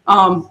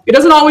 It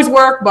doesn't always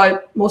work,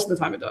 but most of the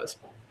time it does.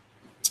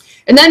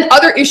 And then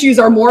other issues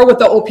are more with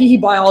the heʻopihi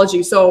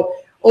biology. So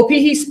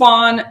heʻopihi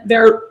spawn,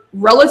 they're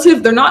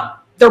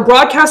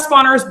broadcast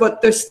spawners,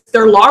 but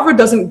their larva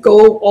doesn't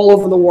go all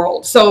over the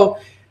world. So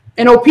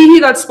an heʻopihi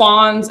that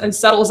spawns and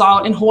settles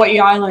out in Hawaii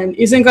Island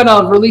isn't going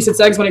to release its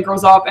eggs when it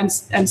grows up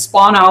and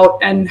spawn out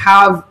and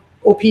have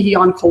heʻopihi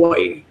on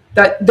Kauai.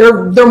 That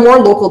they're more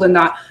local than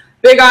that.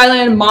 Big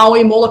Island,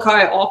 Maui,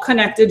 Molokai, all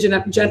connected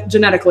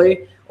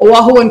genetically.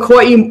 Oahu and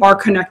Kauai are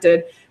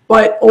connected,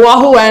 but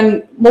Oahu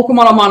and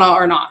Mokumanamana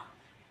are not.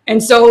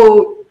 And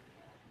so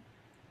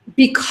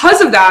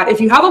because of that, if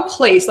you have a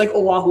place like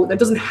Oahu that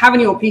doesn't have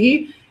any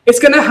heʻopihi, it's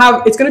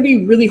gonna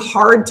be really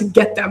hard to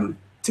get them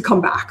to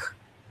come back.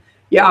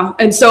 Yeah,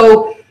 and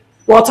so,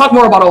 well, I'll talk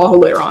more about Oahu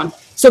later on.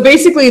 So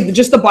basically,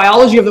 just the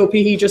biology of the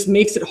heʻopihi just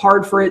makes it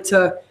hard for it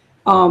to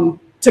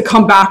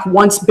come back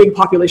once big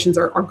populations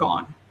are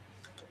gone,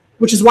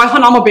 which is why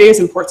Hanauma Bay is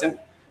important,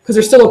 because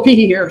there's still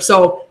heʻopihi here.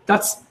 So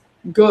that's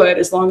good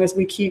as long as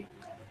we keep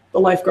the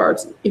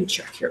lifeguards in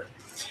check here.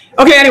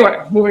 Okay,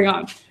 anyway, moving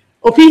on.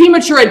 Heʻopihi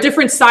mature at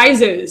different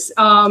sizes.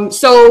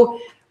 So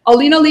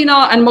Alina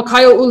Lina and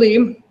Makaio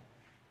Uli,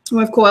 do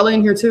I have koala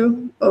in here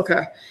too?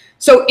 Okay.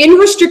 So in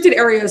restricted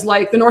areas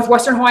like the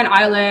northwestern Hawaiian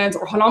Islands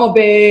or Hanauma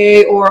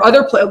Bay or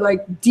other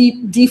like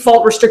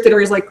default restricted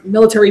areas like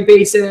military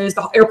bases,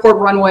 the airport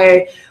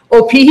runway,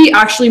 heʻopihi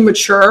actually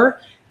mature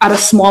at a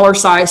smaller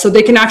size. So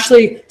they can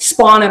actually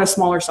spawn at a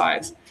smaller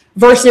size.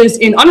 Versus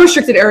in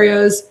unrestricted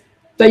areas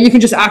that you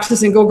can just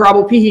access and go grab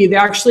heʻopihi, they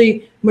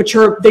actually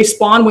mature, they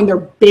spawn when they're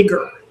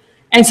bigger.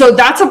 And so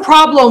that's a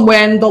problem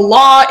when the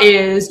law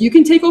is you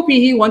can take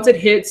heʻopihi once it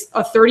hits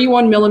a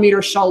 31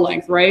 millimeter shell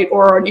length, right?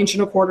 Or an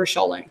 1.25 inch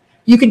shell length.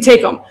 You can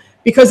take them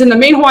because in the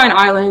main Hawaiian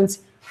Islands,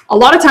 a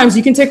lot of times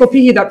you can take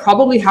heʻopihi that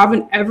probably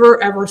haven't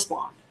ever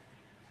spawned.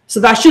 So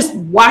that's just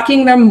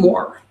whacking them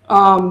more.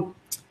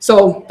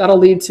 So that'll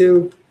lead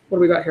to, what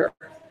do we got here?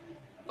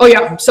 Oh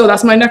yeah, so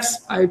that's my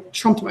next, I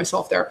trumped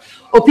myself there.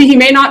 Heʻopihi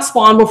may not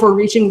spawn before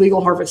reaching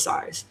legal harvest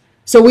size.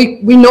 So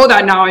we know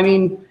that now. I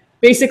mean,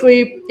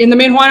 basically in the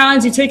main Hawaiian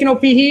Islands, you take an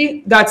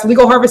heʻopihi that's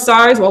legal harvest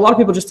size. Well, a lot of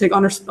people just take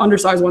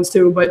undersized ones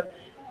too, but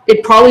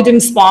it probably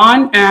didn't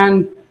spawn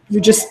and you're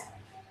just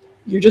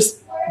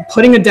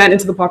putting a dent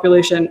into the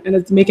population and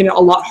it's making it a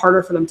lot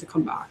harder for them to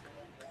come back.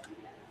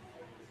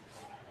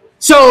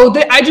 So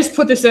I just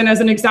put this in as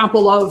an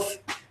example of,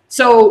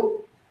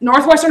 so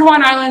northwestern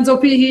Hawaiian Islands,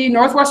 heʻopihi,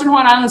 northwestern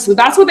Hawaiian Islands. So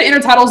that's what the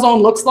intertidal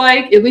zone looks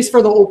like, at least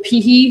for the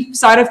heʻopihi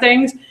side of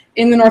things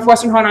in the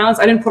northwestern Hawaiian Islands.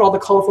 I didn't put all the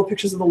colorful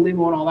pictures of the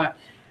limo and all that.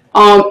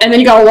 And then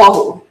you got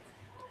Oahu.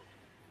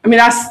 I mean,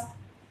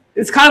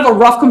 it's kind of a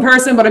rough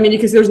comparison, but I mean,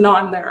 because there's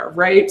none there,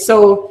 right?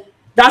 So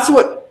that's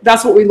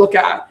what we look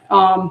at.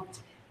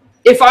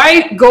 If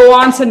I go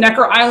on to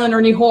Necker Island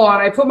or Nihoa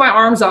and I put my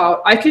arms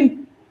out, I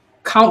can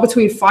count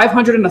between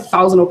 500 and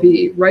 1,000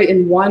 heʻopihi right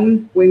in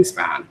one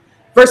wingspan.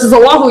 Versus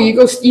Oahu, you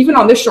go, even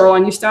on this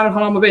shoreline, you stand at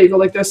Hanauma Bay, you go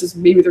like this, is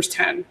maybe there's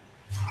 10.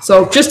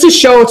 So just to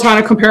show, kind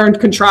of compare and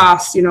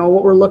contrast, you know,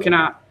 what we're looking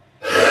at.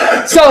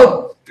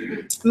 So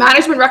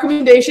management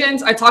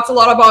recommendations, I talked a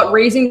lot about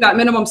raising that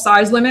minimum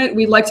size limit.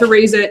 We'd like to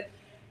raise it.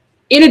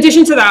 In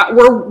addition to that,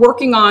 we're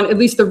working on, at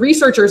least the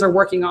researchers are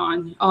working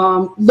on,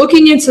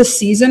 looking into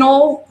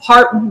seasonal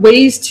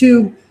ways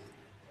to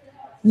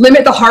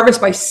limit the harvest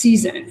by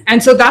season.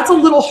 And so that's a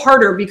little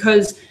harder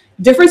because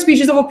different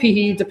species of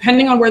heʻopihi,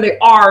 depending on where they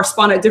are,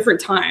 spawn at different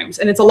times.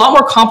 And it's a lot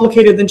more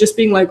complicated than just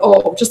being like,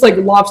 oh, just like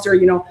lobster,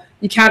 you know,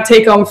 you can't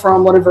take them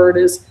from whatever it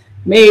is,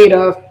 May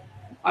to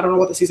I don't know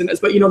what the season is,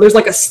 but there's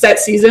like a set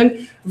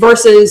season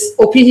versus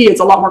Opihi.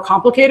 It's a lot more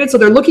complicated. So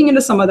they're looking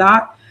into some of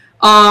that.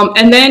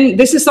 And then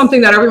this is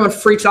something that everyone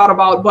freaks out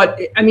about, but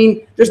I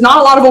mean, there's not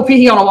a lot of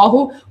Opihi on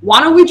Oahu.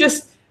 Why don't we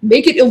just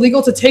make it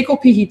illegal to take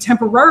Opihi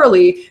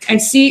temporarily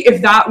and see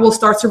if that will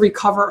start to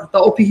recover the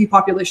Opihi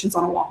populations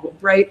on Oahu,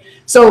 right?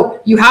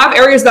 So you have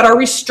areas that are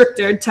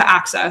restricted to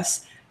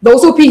access.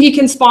 Those Opihi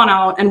can spawn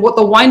out, and what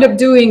they'll wind up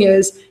doing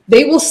is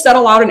they will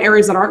settle out in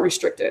areas that aren't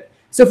restricted.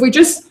 So if we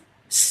just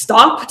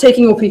stop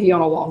taking Opihi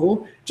on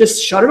Oahu,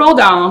 just shut it all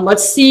down,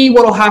 let's see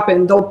what will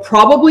happen. They'll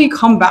probably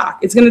come back.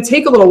 It's going to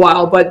take a little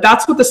while, but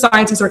that's what the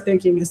scientists are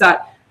thinking, is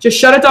that just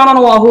shut it down on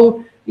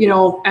Oahu,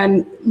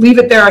 and leave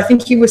it there. I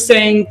think he was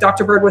saying,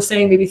 Dr. Bird was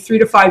saying maybe 3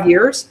 to 5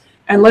 years,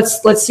 and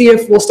let's see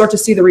if we'll start to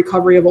see the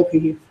recovery of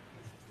Opihi.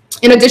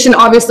 In addition,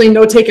 obviously,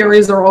 no-take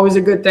areas are always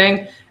a good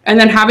thing, and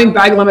then having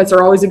bag limits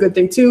are always a good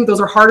thing too. Those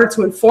are harder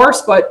to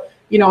enforce, but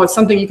it's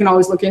something you can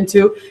always look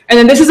into. And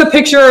then this is a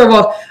picture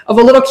of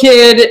a little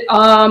kid.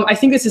 I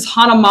think this is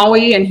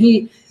Hanauma, and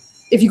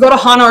if you go to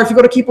Hana or if you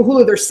go to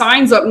Kipahulu, there's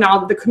signs up now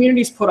that the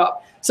community's put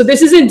up. So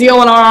this isn't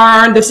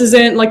DLNR, this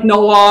isn't like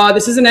NOAA,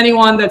 this isn't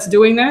anyone that's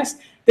doing this.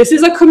 This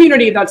is a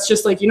community that's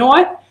just like, you know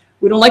what?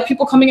 We don't like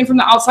people coming in from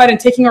the outside and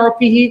taking our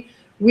Opihi.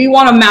 We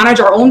want to manage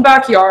our own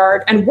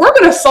backyard, and we're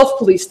going to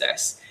self-police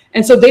this.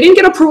 And so they didn't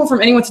get approval from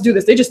anyone to do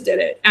this. They just did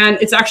it. And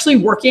it's actually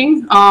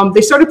working.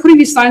 They started putting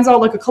these signs out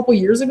like a couple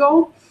years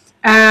ago,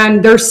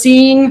 and they're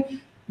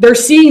seeing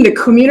the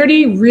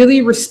community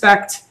really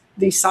respect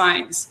these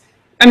signs.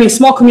 I mean,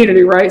 small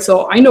community, right?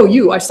 So I know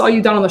you. I saw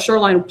you down on the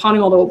shoreline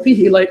pounding all the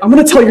Opihi. Like, I'm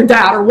going to tell your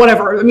dad or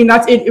whatever. I mean,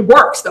 that's it. It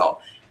works though.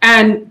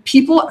 And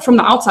people from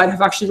the outside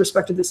have actually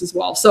respected this as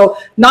well. So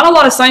not a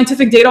lot of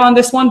scientific data on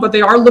this one, but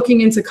they are looking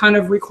into kind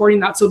of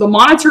recording that. So the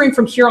monitoring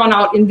from here on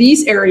out in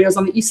these areas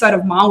on the east side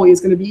of Maui is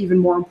going to be even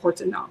more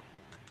important now.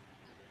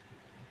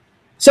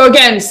 So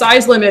again,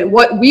 size limit,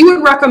 what we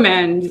would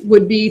recommend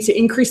would be to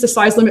increase the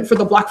size limit for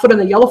the Blackfoot and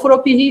the Yellowfoot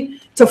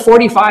Opihi to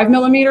 45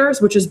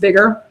 millimeters, which is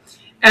bigger.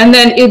 And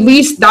then at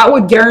least that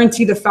would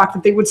guarantee the fact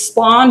that they would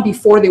spawn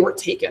before they were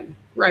taken,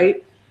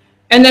 right?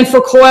 And then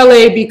for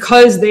koele,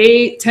 because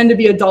they tend to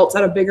be adults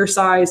at a bigger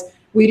size,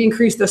 we'd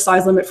increase the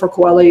size limit for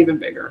koele even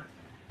bigger.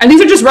 And these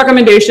are just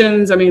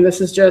recommendations. I mean,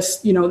 this is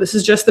just, this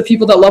is just the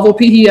people that love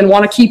Opihi and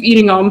want to keep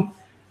eating them,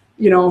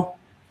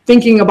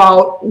 thinking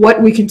about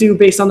what we could do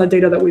based on the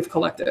data that we've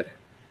collected.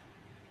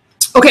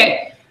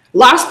 Okay,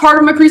 last part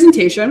of my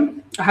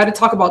presentation. I had to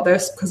talk about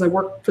this because I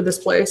work for this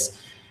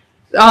place.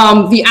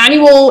 The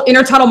annual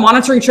intertidal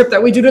monitoring trip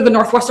that we do to the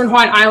Northwestern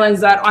Hawaiian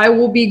Islands that I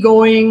will be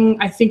going,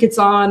 I think it's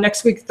on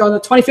next week, on the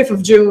 25th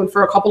of June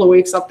for a couple of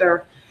weeks up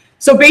there.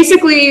 So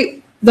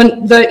basically,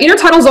 the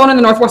intertidal zone in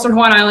the Northwestern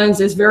Hawaiian Islands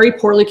is very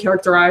poorly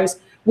characterized.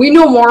 We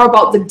know more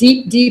about the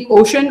deep, deep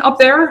ocean up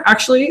there,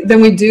 actually,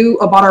 than we do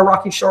about our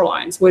rocky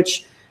shorelines,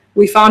 which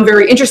we found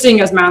very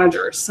interesting as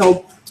managers.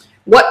 So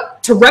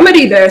to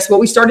remedy this, what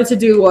we started to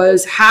do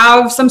was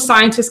have some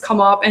scientists come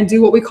up and do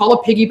what we call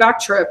a piggyback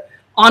trip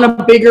on a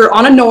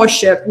NOAA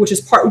ship, which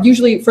is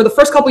usually for the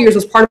first couple of years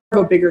was part of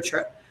a bigger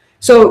trip.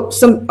 So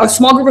a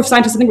small group of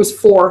scientists, I think it was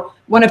 4,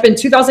 went up in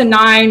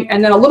 2009,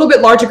 and then a little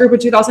bit larger group in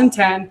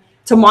 2010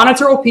 to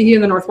monitor Opihi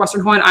in the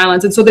Northwestern Hawaiian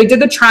Islands. And so they did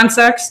the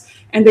transects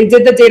and they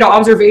did the data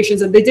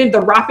observations, and they did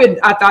the rapid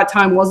at that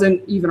time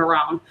wasn't even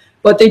around,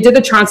 but they did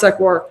the transect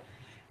work.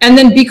 And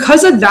then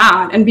because of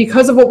that, and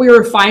because of what we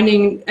were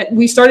finding,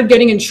 we started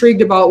getting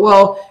intrigued about,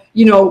 well,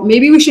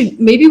 maybe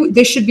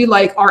this should be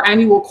like our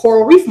annual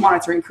coral reef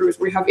monitoring cruise.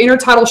 We have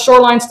intertidal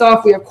shoreline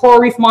stuff, we have coral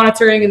reef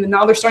monitoring, and then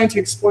now they're starting to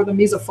explore the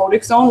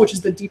mesophotic zone, which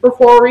is the deeper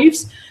coral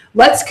reefs.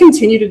 Let's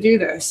continue to do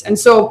this. And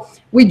so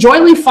we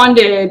jointly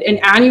funded an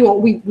annual,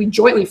 we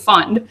jointly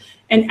fund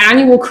an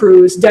annual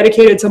cruise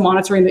dedicated to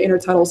monitoring the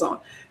intertidal zone.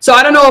 So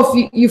I don't know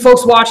if you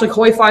folks watch like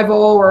Hawaii Five-0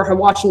 or have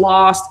watched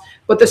Lost,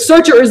 but the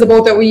Searcher is the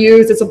boat that we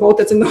use. It's a boat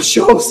that's in those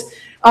shows.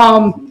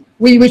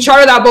 We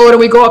charter that boat and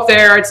we go up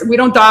there. We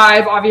don't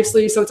dive,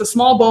 obviously, so it's a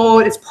small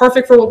boat. It's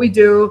perfect for what we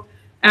do.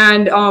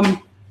 And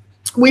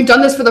we've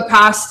done this for the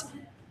past,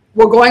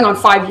 we're going on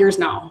 5 years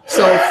now.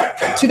 So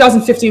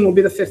 2015 will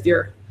be the 5th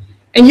year.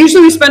 And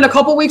usually we spend a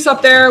couple weeks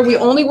up there. We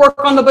only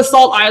work on the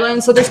basalt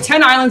islands. So there's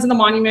 10 islands in the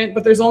monument,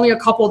 but there's only a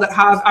couple that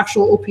have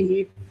actual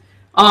Opihi.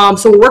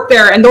 So we work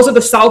there, and those are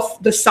the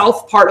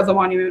south part of the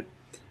monument.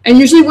 And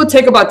usually we'll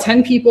take about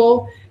 10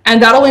 people, and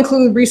that'll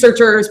include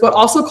researchers, but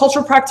also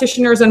cultural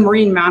practitioners and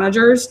marine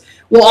managers.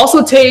 We'll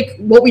also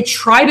what we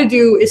try to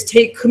do is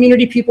take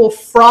community people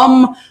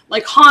from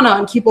like Hana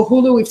and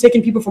Kipahulu. We've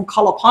taken people from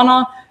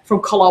Kalapana, from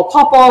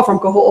Kalaupapa, from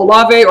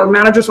Kaho'olave, or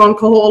managers from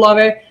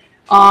Kaho'olave,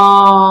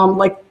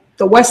 like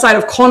the west side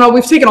of Kona.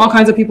 We've taken all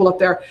kinds of people up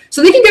there.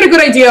 So they can get a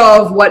good idea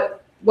of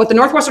what the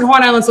Northwestern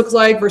Hawaiian Islands looks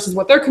like versus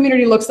what their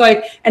community looks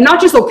like. And not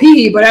just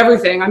Opihi, but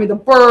everything. I mean, the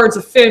birds,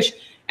 the fish.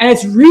 And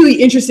it's really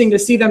interesting to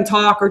see them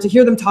talk or to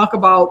hear them talk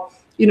about,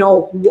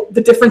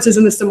 the differences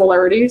and the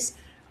similarities.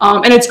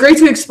 And it's great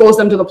to expose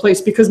them to the place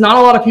because not a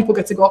lot of people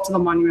get to go up to the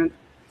monument.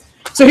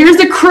 So here's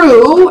the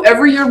crew.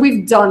 Every year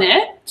we've done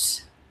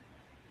it.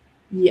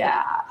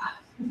 Yeah.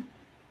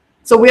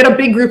 So we had a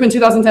big group in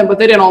 2010, but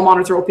they didn't all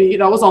monitor OPE.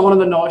 That was on one of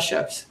the NOAA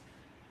ships.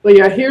 But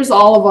yeah, here's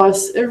all of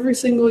us every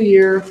single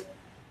year.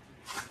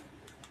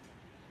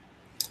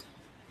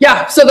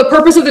 Yeah, so the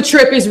purpose of the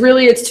trip is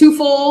really, it's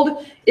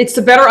twofold. It's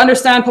to better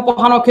understand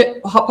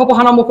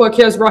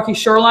Papahanaumokuakea's rocky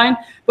shoreline,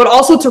 but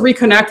also to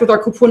reconnect with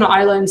our kupuna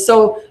islands.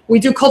 So we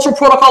do cultural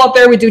protocol up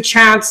there. We do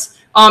chants.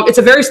 It's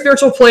a very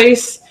spiritual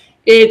place.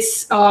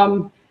 It's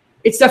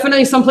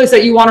definitely some place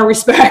that you want to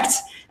respect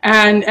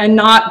and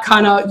not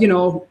kind of, you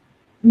know,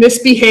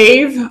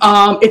 misbehave.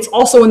 It's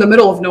also in the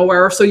middle of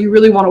nowhere, so you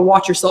really want to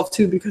watch yourself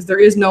too, because there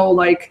is no,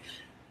 like,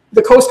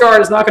 the Coast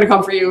Guard is not going to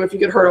come for you if you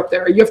get hurt up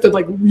there. You have to,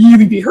 like,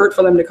 really be hurt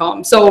for them to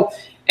come. So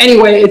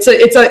anyway,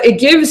 it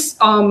gives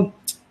the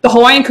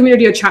Hawaiian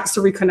community a chance to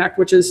reconnect,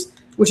 which is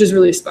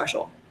really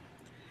special.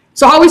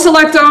 So how we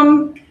select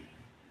them,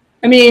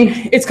 I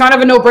mean, it's kind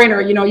of a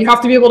no-brainer. You know, you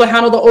have to be able to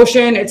handle the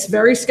ocean. It's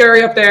very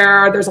scary up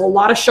there. There's a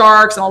lot of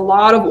sharks and a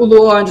lot of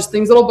ulua and just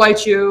things that'll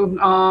bite you.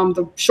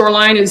 The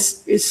shoreline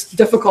is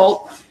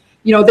difficult.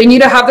 You know, they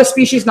need to have the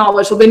species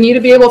knowledge. So they need to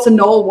be able to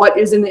know what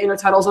is in the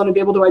intertidal zone and be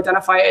able to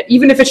identify it.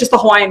 Even if it's just a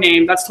Hawaiian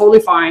name, that's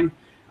totally fine.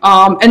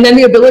 And then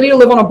the ability to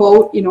live on a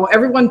boat. You know,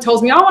 everyone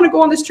tells me, I want to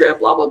go on this trip,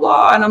 blah, blah,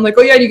 blah. And I'm like,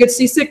 oh yeah, you get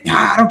seasick?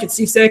 Nah, I don't get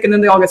seasick. And then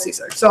they all get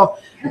seasick. So,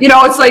 you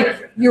know, it's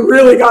like, you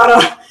really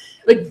gotta,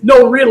 like,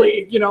 no,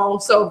 really, you know.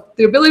 So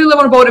the ability to live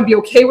on a boat and be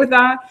okay with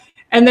that.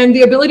 And then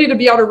the ability to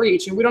be out of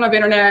reach. And we don't have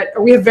internet,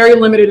 or we have very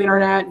limited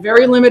internet,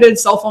 very limited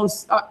cell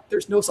phones.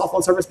 There's no cell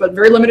phone service, but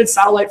very limited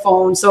satellite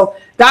phones. So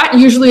that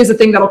usually is the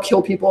thing that'll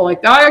kill people.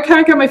 Like, I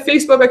can't get my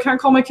Facebook, I can't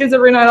call my kids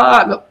every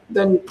night. No,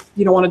 then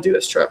you don't want to do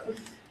this trip.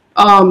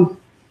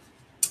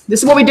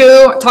 This is what we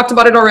do. I talked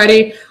about it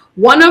already.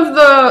 One of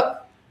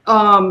the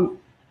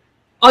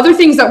other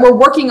things that we're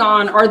working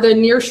on are the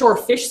nearshore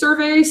fish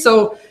surveys.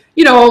 So,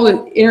 you know,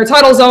 the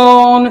intertidal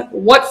zone,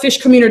 what fish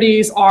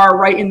communities are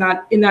right in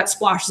that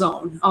splash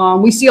zone.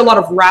 We see a lot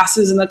of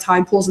wrasses in the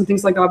tide pools and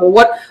things like that. But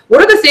what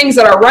are the things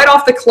that are right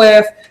off the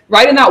cliff,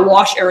 right in that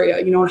wash area?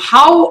 You know, and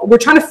how we're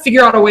trying to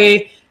figure out a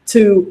way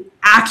to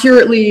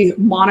accurately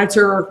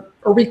monitor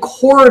or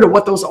record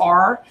what those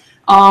are.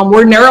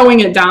 We're narrowing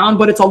it down,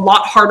 but it's a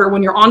lot harder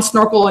when you're on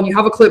snorkel and you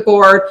have a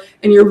clipboard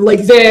and you're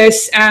like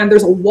this, and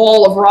there's a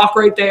wall of rock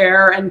right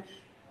there, and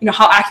you know,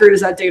 how accurate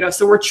is that data?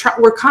 So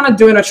we're kind of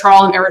doing a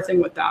trial and error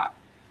thing with that.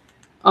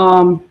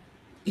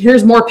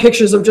 Here's more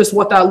pictures of just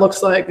what that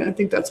looks like. And I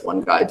think that's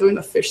one guy doing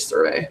the fish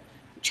survey,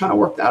 trying to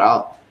work that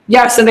out.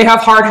 Yes, and they have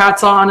hard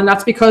hats on, and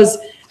that's because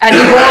at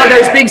Nihoa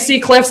there's big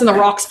sea cliffs and the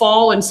rocks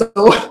fall, and so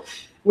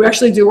we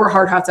actually do wear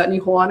hard hats at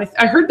Nihoa. And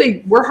I heard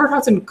they wear hard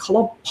hats in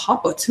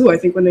Kalapapa too, I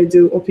think, when they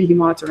do OPE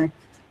monitoring.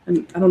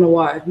 And I don't know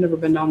why, I've never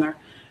been down there.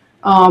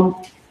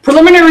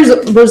 Preliminary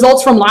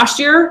results from last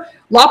year.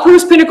 La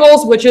Perouse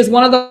Pinnacles, which is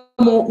one of the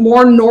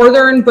more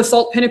northern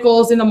basalt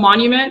pinnacles in the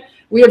monument,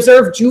 we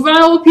observed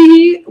juvenile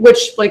OPE,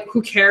 which, like, who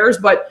cares?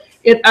 But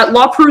at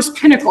La Perouse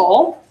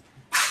Pinnacle,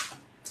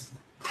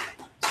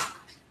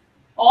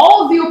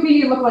 all of the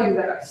OPE look like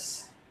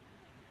this.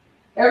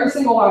 Every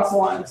single last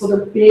one. So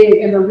they're big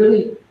and they're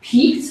really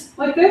peaked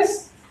like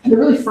this, and they're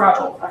really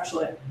fragile,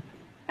 actually.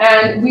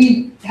 And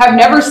we have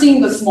never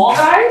seen the small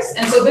guys,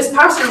 and so this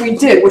past year we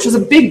did, which is a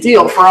big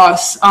deal for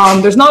us.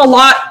 There's not a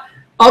lot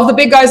of the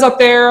big guys up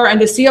there, and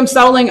to see them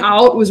settling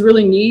out was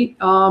really neat.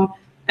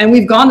 And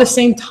we've gone the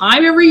same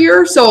time every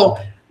year, so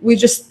we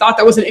just thought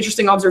that was an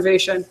interesting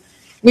observation.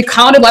 We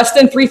counted less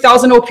than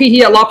 3,000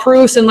 OPE at La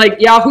Perouse, and, like,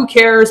 yeah, who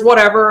cares,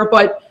 whatever.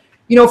 But,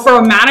 you know, for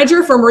a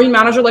marine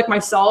manager like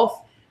myself,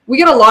 we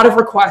get a lot of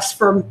requests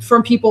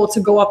from people to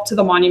go up to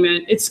the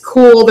monument. It's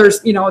cool.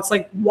 There's, you know, it's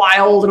like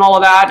wild and all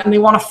of that, and they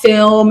want to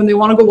film and they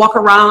want to go walk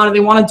around and they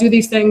want to do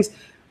these things.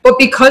 But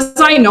because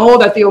I know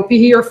that the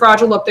OPE are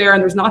fragile up there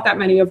and there's not that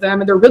many of them,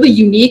 and they're really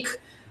unique,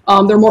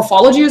 their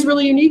morphology is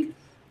really unique.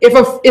 If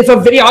a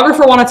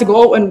videographer wanted to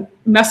go out and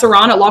mess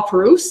around at La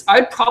Perouse,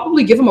 I'd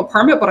probably give them a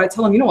permit, but I'd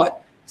tell them, you know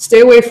what, stay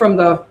away from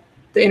the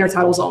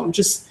intertidal zone.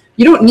 Just,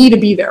 you don't need to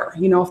be there.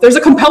 You know, if there's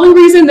a compelling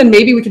reason, then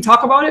maybe we can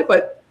talk about it,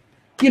 but,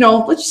 you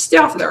know, let's just stay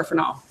off of there for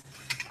now.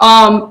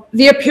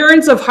 The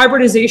appearance of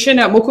hybridization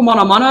at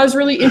Mokumanamana is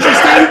really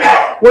interesting.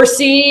 We're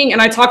seeing,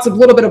 and I talked a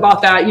little bit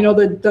about that, you know,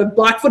 the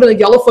Blackfoot and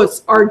the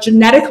Yellowfoots are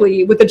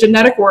genetically, with the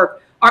genetic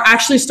work, are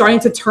actually starting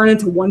to turn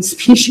into one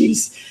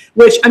species,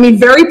 which, I mean,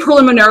 very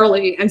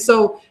preliminarily. And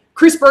so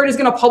Chris Bird is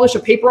going to publish a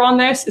paper on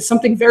this. It's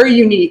something very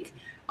unique.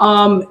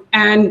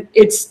 And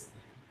it's,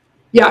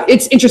 yeah,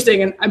 it's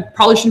interesting. And I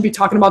probably shouldn't be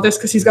talking about this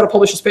because he's got to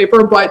publish his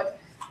paper, but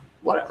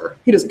whatever,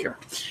 he doesn't care.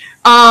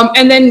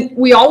 And then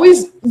we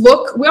always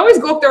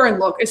go up there and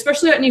look,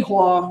 especially at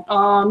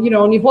Nihoa. You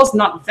know, Nihoa's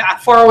not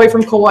that far away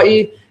from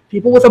Kauai.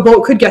 People with a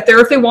boat could get there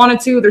if they wanted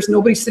to. There's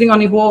nobody sitting on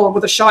Nihoa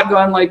with a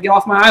shotgun, like, get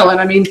off my island.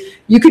 I mean,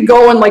 you could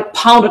go and, like,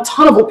 pound a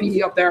ton of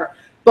OPE up there,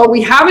 but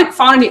we haven't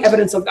found any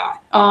evidence of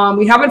that.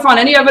 We haven't found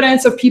any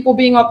evidence of people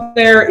being up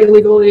there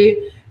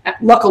illegally,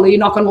 luckily,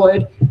 knock on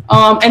wood.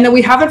 And then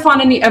we haven't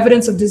found any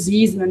evidence of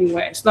disease in any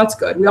way. So that's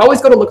good. We always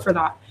go to look for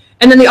that.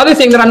 And then the other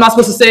thing that I'm not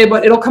supposed to say,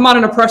 but it'll come out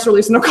in a press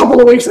release in a couple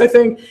of weeks, I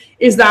think,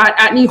 is that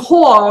at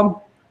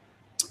Nihoa,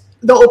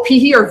 the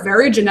heʻopihi are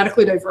very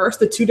genetically diverse,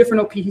 the two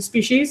different heʻopihi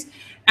species.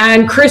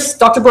 And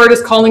Dr. Bird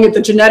is calling it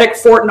the genetic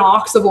Fort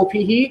Knox of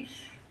heʻopihi.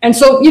 And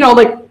so, you know,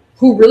 like,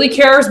 who really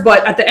cares?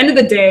 But at the end of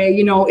the day,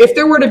 you know, if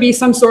there were to be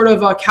some sort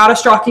of a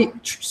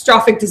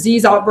catastrophic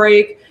disease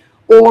outbreak,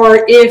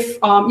 or if,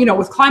 you know,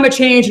 with climate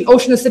change and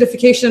ocean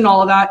acidification and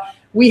all of that,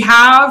 we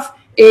have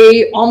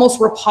a almost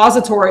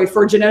repository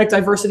for genetic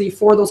diversity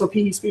for those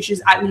heʻopihi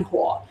species at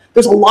NOAA.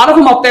 There's a lot of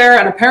them up there,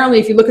 and apparently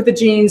if you look at the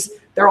genes,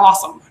 they're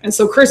awesome. And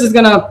so Chris is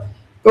gonna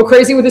go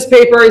crazy with this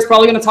paper. He's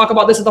probably gonna talk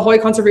about this at the Hawaii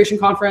Conservation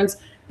Conference,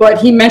 but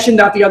he mentioned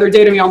that the other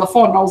day to me on the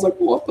phone, and I was like,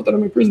 well, I'll put that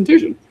in my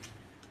presentation.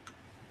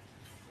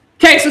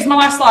 Okay, so it's my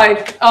last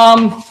slide.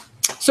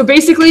 So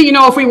basically, you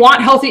know, if we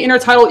want healthy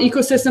intertidal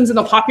ecosystems in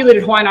the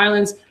populated Hawaiian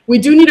Islands, we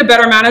do need to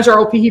better manage our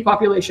heʻopihi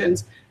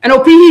populations. And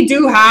heʻopihi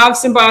do have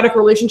symbiotic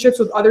relationships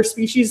with other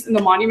species in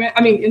the monument.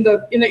 I mean, in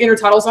the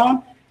intertidal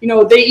zone. You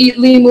know, they eat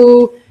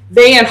limu.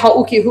 They and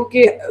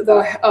hauʻukihuki,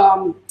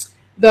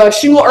 the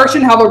shingle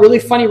urchin, have a really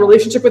funny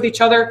relationship with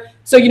each other.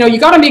 So, you know, you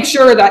got to make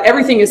sure that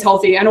everything is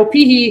healthy. And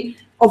heʻopihi,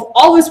 of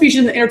all the species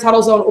in the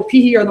intertidal zone,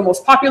 heʻopihi are the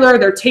most popular.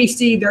 They're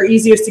tasty. They're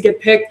easiest to get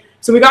picked.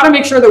 So we got to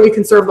make sure that we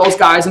conserve those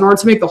guys in order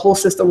to make the whole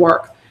system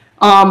work.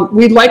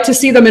 We'd like to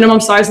see the minimum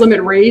size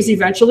limit raised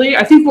eventually.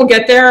 I think we'll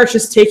get there. It's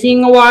just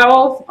taking a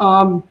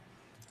while.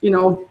 You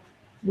know,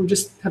 we'll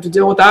just have to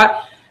deal with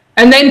that.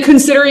 And then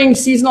considering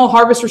seasonal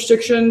harvest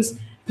restrictions,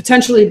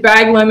 potentially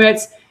bag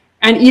limits,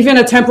 and even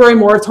a temporary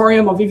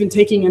moratorium of even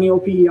taking any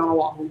heʻopihi on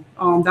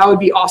Oahu. That would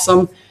be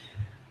awesome.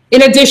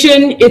 In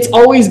addition, it's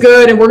always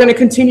good, and we're going to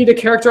continue to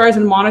characterize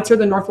and monitor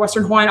the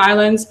northwestern Hawaiian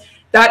Islands.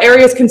 That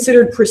area is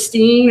considered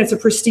pristine. It's a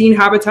pristine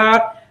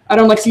habitat. I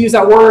don't like to use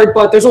that word,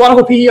 but there's a lot of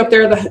heʻopihi up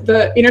there.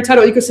 The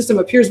intertidal ecosystem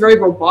appears very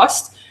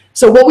robust.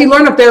 So what we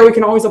learn up there, we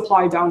can always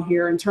apply down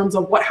here in terms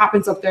of what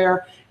happens up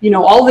there. You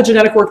know, all the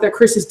genetic work that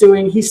Chris is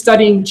doing, he's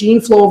studying gene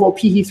flow of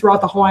heʻopihi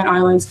throughout the Hawaiian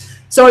Islands.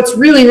 So it's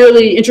really,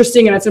 really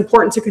interesting, and it's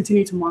important to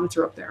continue to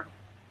monitor up there.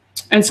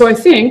 And so I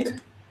think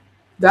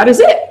that is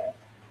it.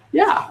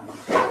 Yeah.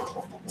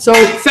 So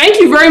thank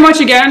you very much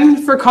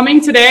again for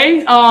coming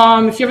today.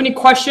 If you have any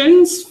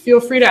questions,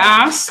 feel free to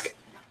ask.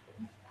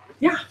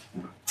 Yeah.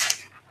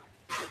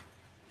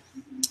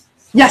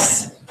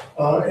 Yes.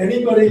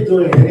 Anybody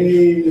doing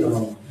any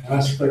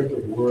aspect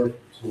of work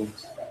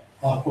towards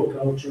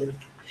aquaculture?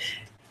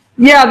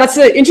 Yeah, that's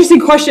an interesting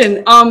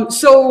question.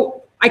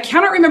 So I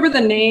cannot remember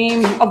the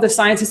name of the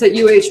scientist at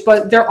UH,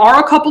 but there are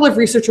a couple of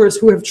researchers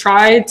who have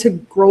tried to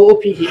grow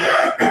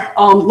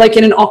heʻopihi, like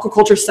in an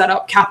aquaculture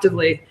setup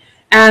captively.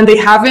 And they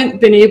haven't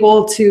been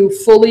able to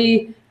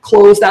fully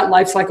close that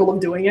life cycle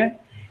of doing it.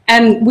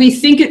 And we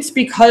think it's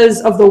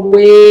because of the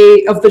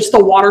way of just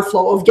the water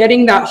flow of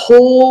getting that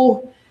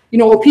whole, you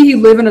know,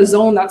 heʻopihi live in a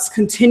zone that's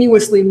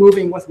continuously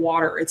moving with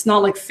water. It's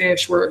not like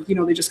fish where, you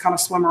know, they just kind of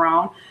swim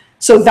around.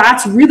 So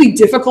that's really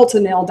difficult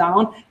to nail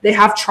down. They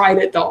have tried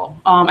it though.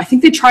 I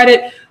think they tried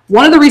it.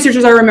 One of the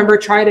researchers I remember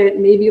tried it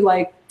maybe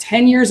like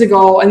 10 years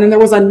ago. And then there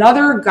was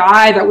another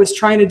guy that was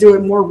trying to do it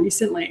more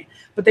recently.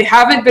 But they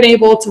haven't been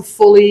able to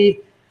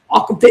fully,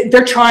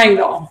 they're trying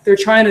though. They're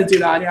trying to do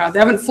that, yeah. They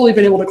haven't fully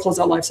been able to close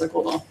that life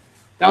cycle though.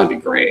 That would be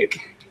great.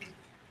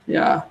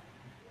 Yeah.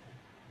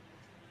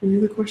 Any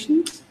other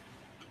questions?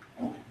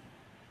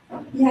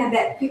 Yeah,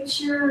 that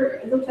picture,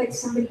 it looked like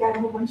somebody got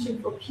a whole bunch of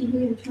heʻopihi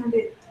and turned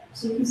it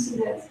so you can see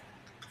the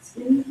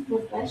skin, the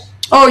flesh.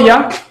 Oh,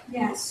 yeah?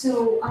 Yeah,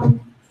 so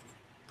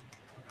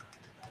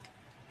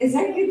is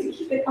that good to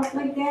keep it up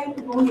like that?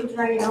 Won't it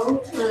dry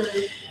out? Or?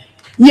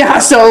 Yeah,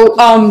 so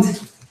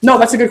no,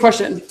 that's a good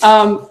question.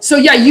 So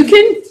yeah, you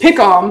can pick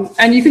them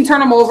and you can turn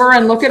them over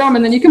and look at them,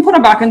 and then you can put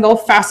them back and they'll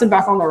fasten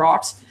back on the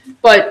rocks.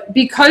 But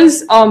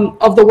because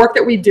of the work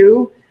that we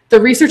do, the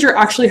researcher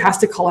actually has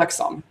to collect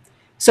some.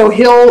 So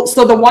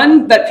the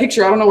one, that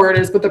picture, I don't know where it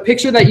is, but the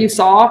picture that you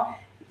saw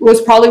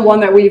was probably one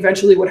that we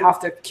eventually would have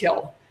to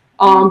kill,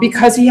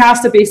 because he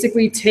has to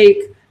basically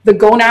take the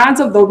gonads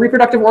of the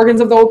reproductive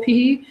organs of the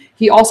heʻopihi.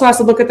 He also has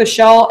to look at the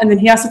shell, and then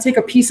he has to take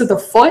a piece of the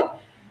foot.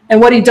 And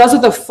what he does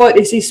with the foot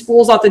is he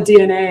spools out the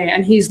DNA,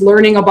 and he's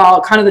learning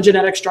about kind of the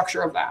genetic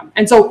structure of them.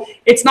 And so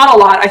it's not a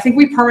lot. I think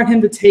we permit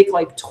him to take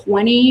like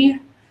 20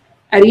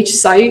 at each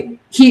site.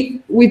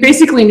 He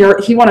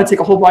wanted to take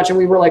a whole bunch, and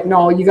we were like,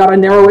 no, you got to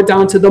narrow it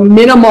down to the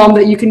minimum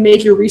that you can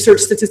make your research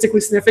statistically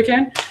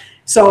significant.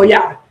 So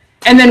yeah.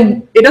 And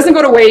then it doesn't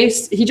go to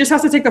waste. He just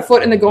has to take the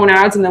foot and the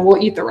gonads, and then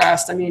we'll eat the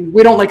rest. I mean,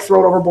 we don't like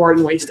throw it overboard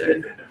and waste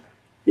it.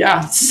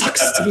 Yeah, it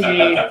sucks to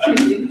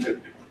be.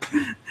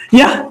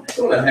 Yeah.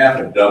 I want to have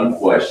a dumb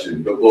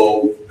question, but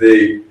will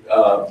they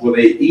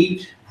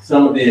eat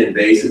some of the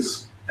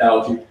invasive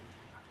algae?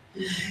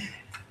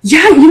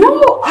 Yeah, you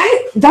know,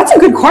 that's a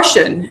good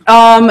question.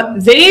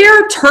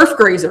 They're turf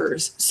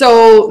grazers,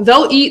 so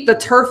they'll eat the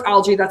turf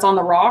algae that's on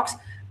the rocks.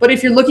 But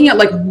if you're looking at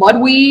like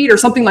mudweed or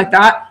something like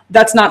that,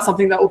 that's not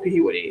something that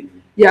heʻopihi would eat.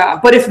 Yeah,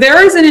 but if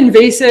there is an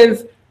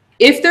invasive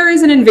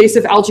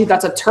algae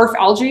that's a turf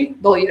algae,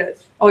 they'll eat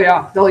it. Oh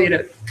yeah, they'll eat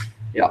it.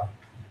 Yeah.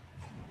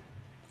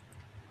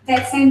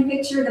 that same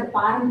picture, the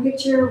bottom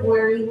picture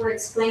where you were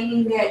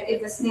explaining that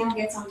if a snail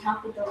gets on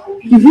top of the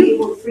heʻopihi, it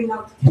will bring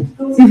out the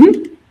tentacles.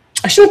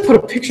 I should have put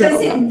a picture Does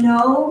of it that.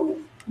 know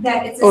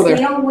that it's a Oh, there.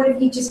 snail? What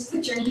if you just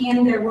put your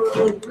hand there?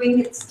 Will it bring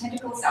its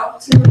tentacles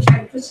out too and try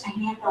to push a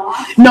hand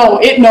off? No,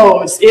 it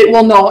knows. It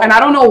will know. And I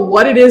don't know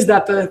what it is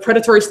that the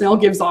predatory snail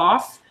gives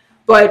off,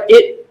 but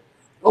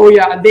oh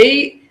yeah,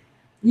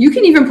 you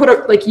can even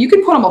you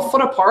can put them a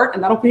foot apart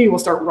and that heʻopihi will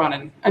start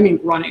running. I mean,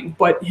 running,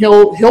 but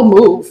he'll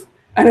move.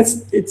 And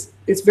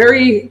it's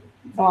very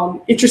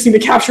interesting to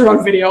capture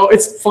on video.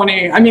 It's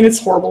funny. I mean, it's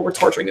horrible. We're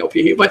torturing the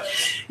heʻopihi, but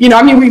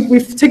I mean, we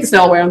take the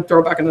snail away and throw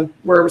it back in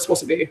where it's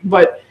supposed to be.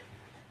 But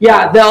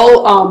yeah,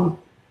 they'll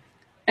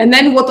and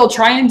then what they'll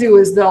try and do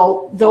is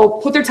they'll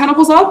put their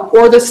tentacles up,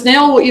 or the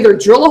snail will either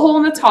drill a hole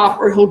in the top,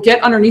 or he'll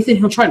get underneath it and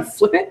he'll try and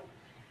flip it.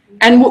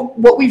 And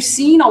what we've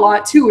seen a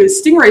lot too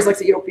is stingrays like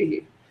to eat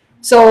heʻopihi.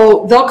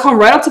 So they'll come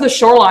right up to the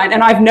shoreline,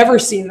 and I've never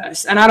seen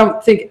this, and I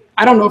don't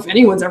know if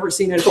anyone's ever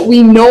seen it, but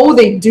we know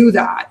they do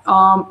that.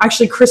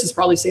 Actually, Chris has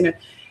probably seen it.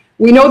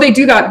 We know they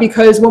do that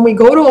because when we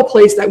go to a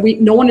place that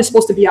no one is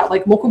supposed to be at,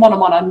 like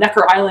Mokumanamana,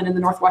 Necker Island in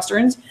the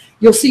Northwesterns,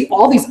 you'll see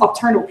all these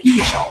upturned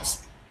heʻopihi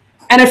shells.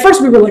 And at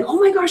first we were like, oh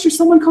my gosh, there's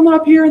someone coming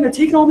up here and they're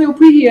taking all the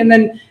heʻopihi. And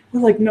then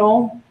we're like,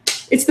 no,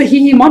 it's the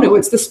hihimanu,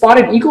 it's the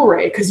spotted eagle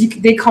ray, because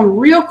they come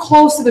real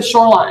close to the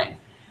shoreline.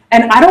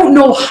 And I don't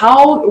know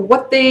how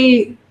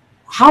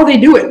they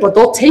do it, but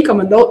they'll take them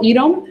and they'll eat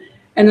them.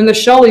 And then the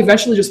shell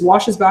eventually just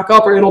washes back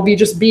up, or it'll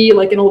just be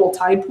like in a little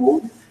tide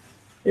pool.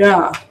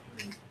 Yeah.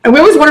 And we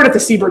always wondered if the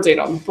seabirds ate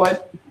them,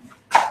 but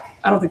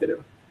I don't think they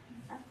do.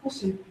 I have a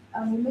question.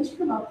 You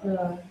mentioned about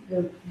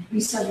the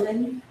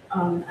resettling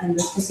and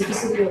the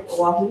specificity of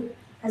Oahu.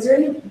 Has there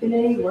been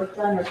any work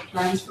done or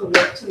plans for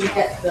work to look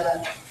at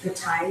the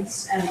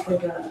tides and for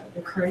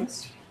the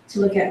currents, to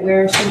look at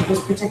where some of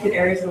those protected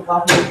areas of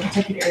Oahu and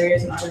protected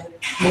areas and other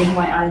main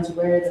Hawaii islands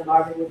where the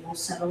larvae would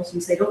most settle,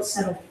 since they don't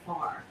settle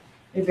far?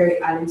 They're very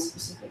island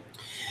specific.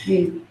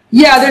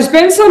 Yeah, there's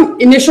been some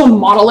initial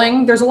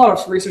modeling. There's a lot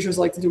of researchers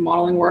like to do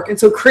modeling work. And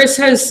so Chris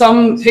has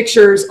some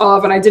pictures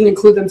of, and I didn't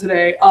include them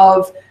today,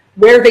 of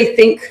where they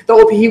think the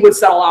heʻopihi would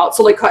settle out.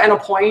 So like Kaena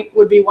Point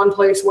would be one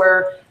place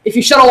where if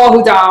you shut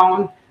Oahu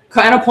down,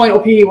 Kaena Point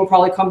heʻopihi will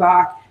probably come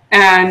back.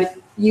 And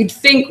you'd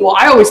think, well,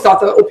 I always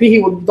thought the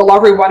heʻopihi the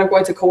larvae would wind up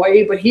going to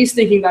Kauai, but he's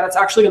thinking that it's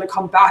actually going to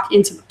come back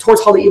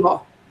towards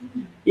Haleiwa.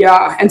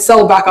 Yeah, and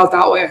settle back out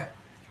that way.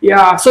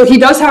 Yeah, so he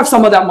does have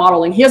some of that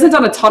modeling. He hasn't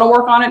done a ton of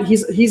work on it.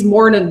 He's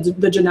more into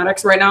the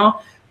genetics right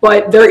now,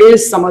 but there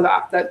is some of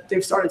that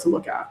they've started to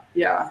look at.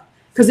 Yeah,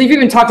 because they've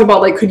even talked about,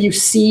 like, could you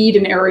seed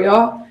an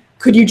area?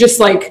 Could you just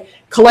like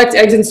collect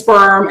eggs and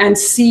sperm and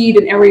seed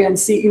an area and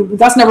see?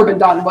 That's never been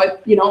done,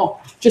 but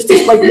just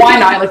like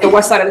Waianae, like the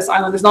west side of this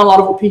island, there's not a lot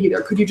of heʻopihi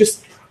there. Could you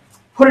just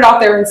put it out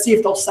there and see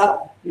if they'll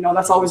settle?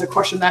 That's always a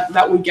question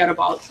that we get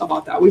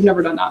about that. We've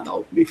never done that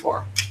though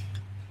before.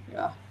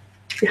 Yeah.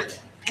 Yeah.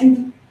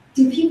 And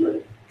do people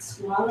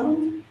swallow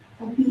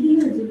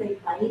heʻopihi, or do they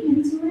bite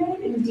into it?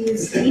 And do you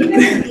steam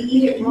it, or do you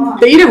eat it raw?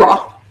 They eat it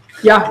raw.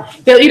 Yeah,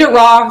 they'll eat it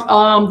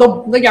raw.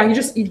 You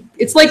just eat.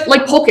 It's like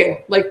poke.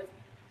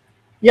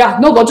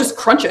 They'll just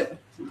crunch it.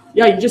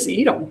 Yeah, you just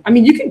eat them. I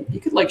mean, you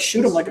could like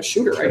shoot them like a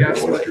shooter, I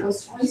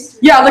guess.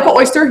 Yeah, like an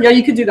oyster. Yeah,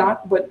 you could do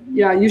that. But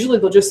yeah, usually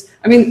they'll just.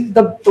 I mean,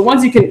 the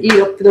ones you can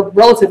eat, they're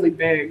relatively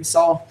big.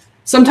 So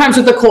sometimes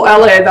with the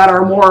ko'ele that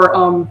are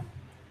more,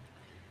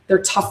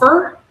 they're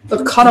tougher.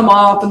 They'll cut them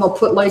up and they'll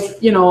put like,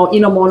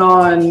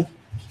 inamona and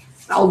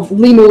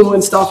limu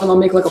and stuff, and they'll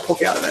make like a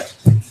poke out of it.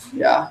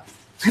 Yeah.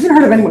 I haven't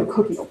heard of anyone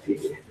cooking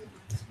heʻopihi.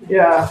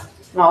 Yeah.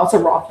 No, it's a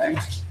raw thing.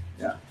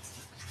 Yeah.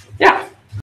 Yeah.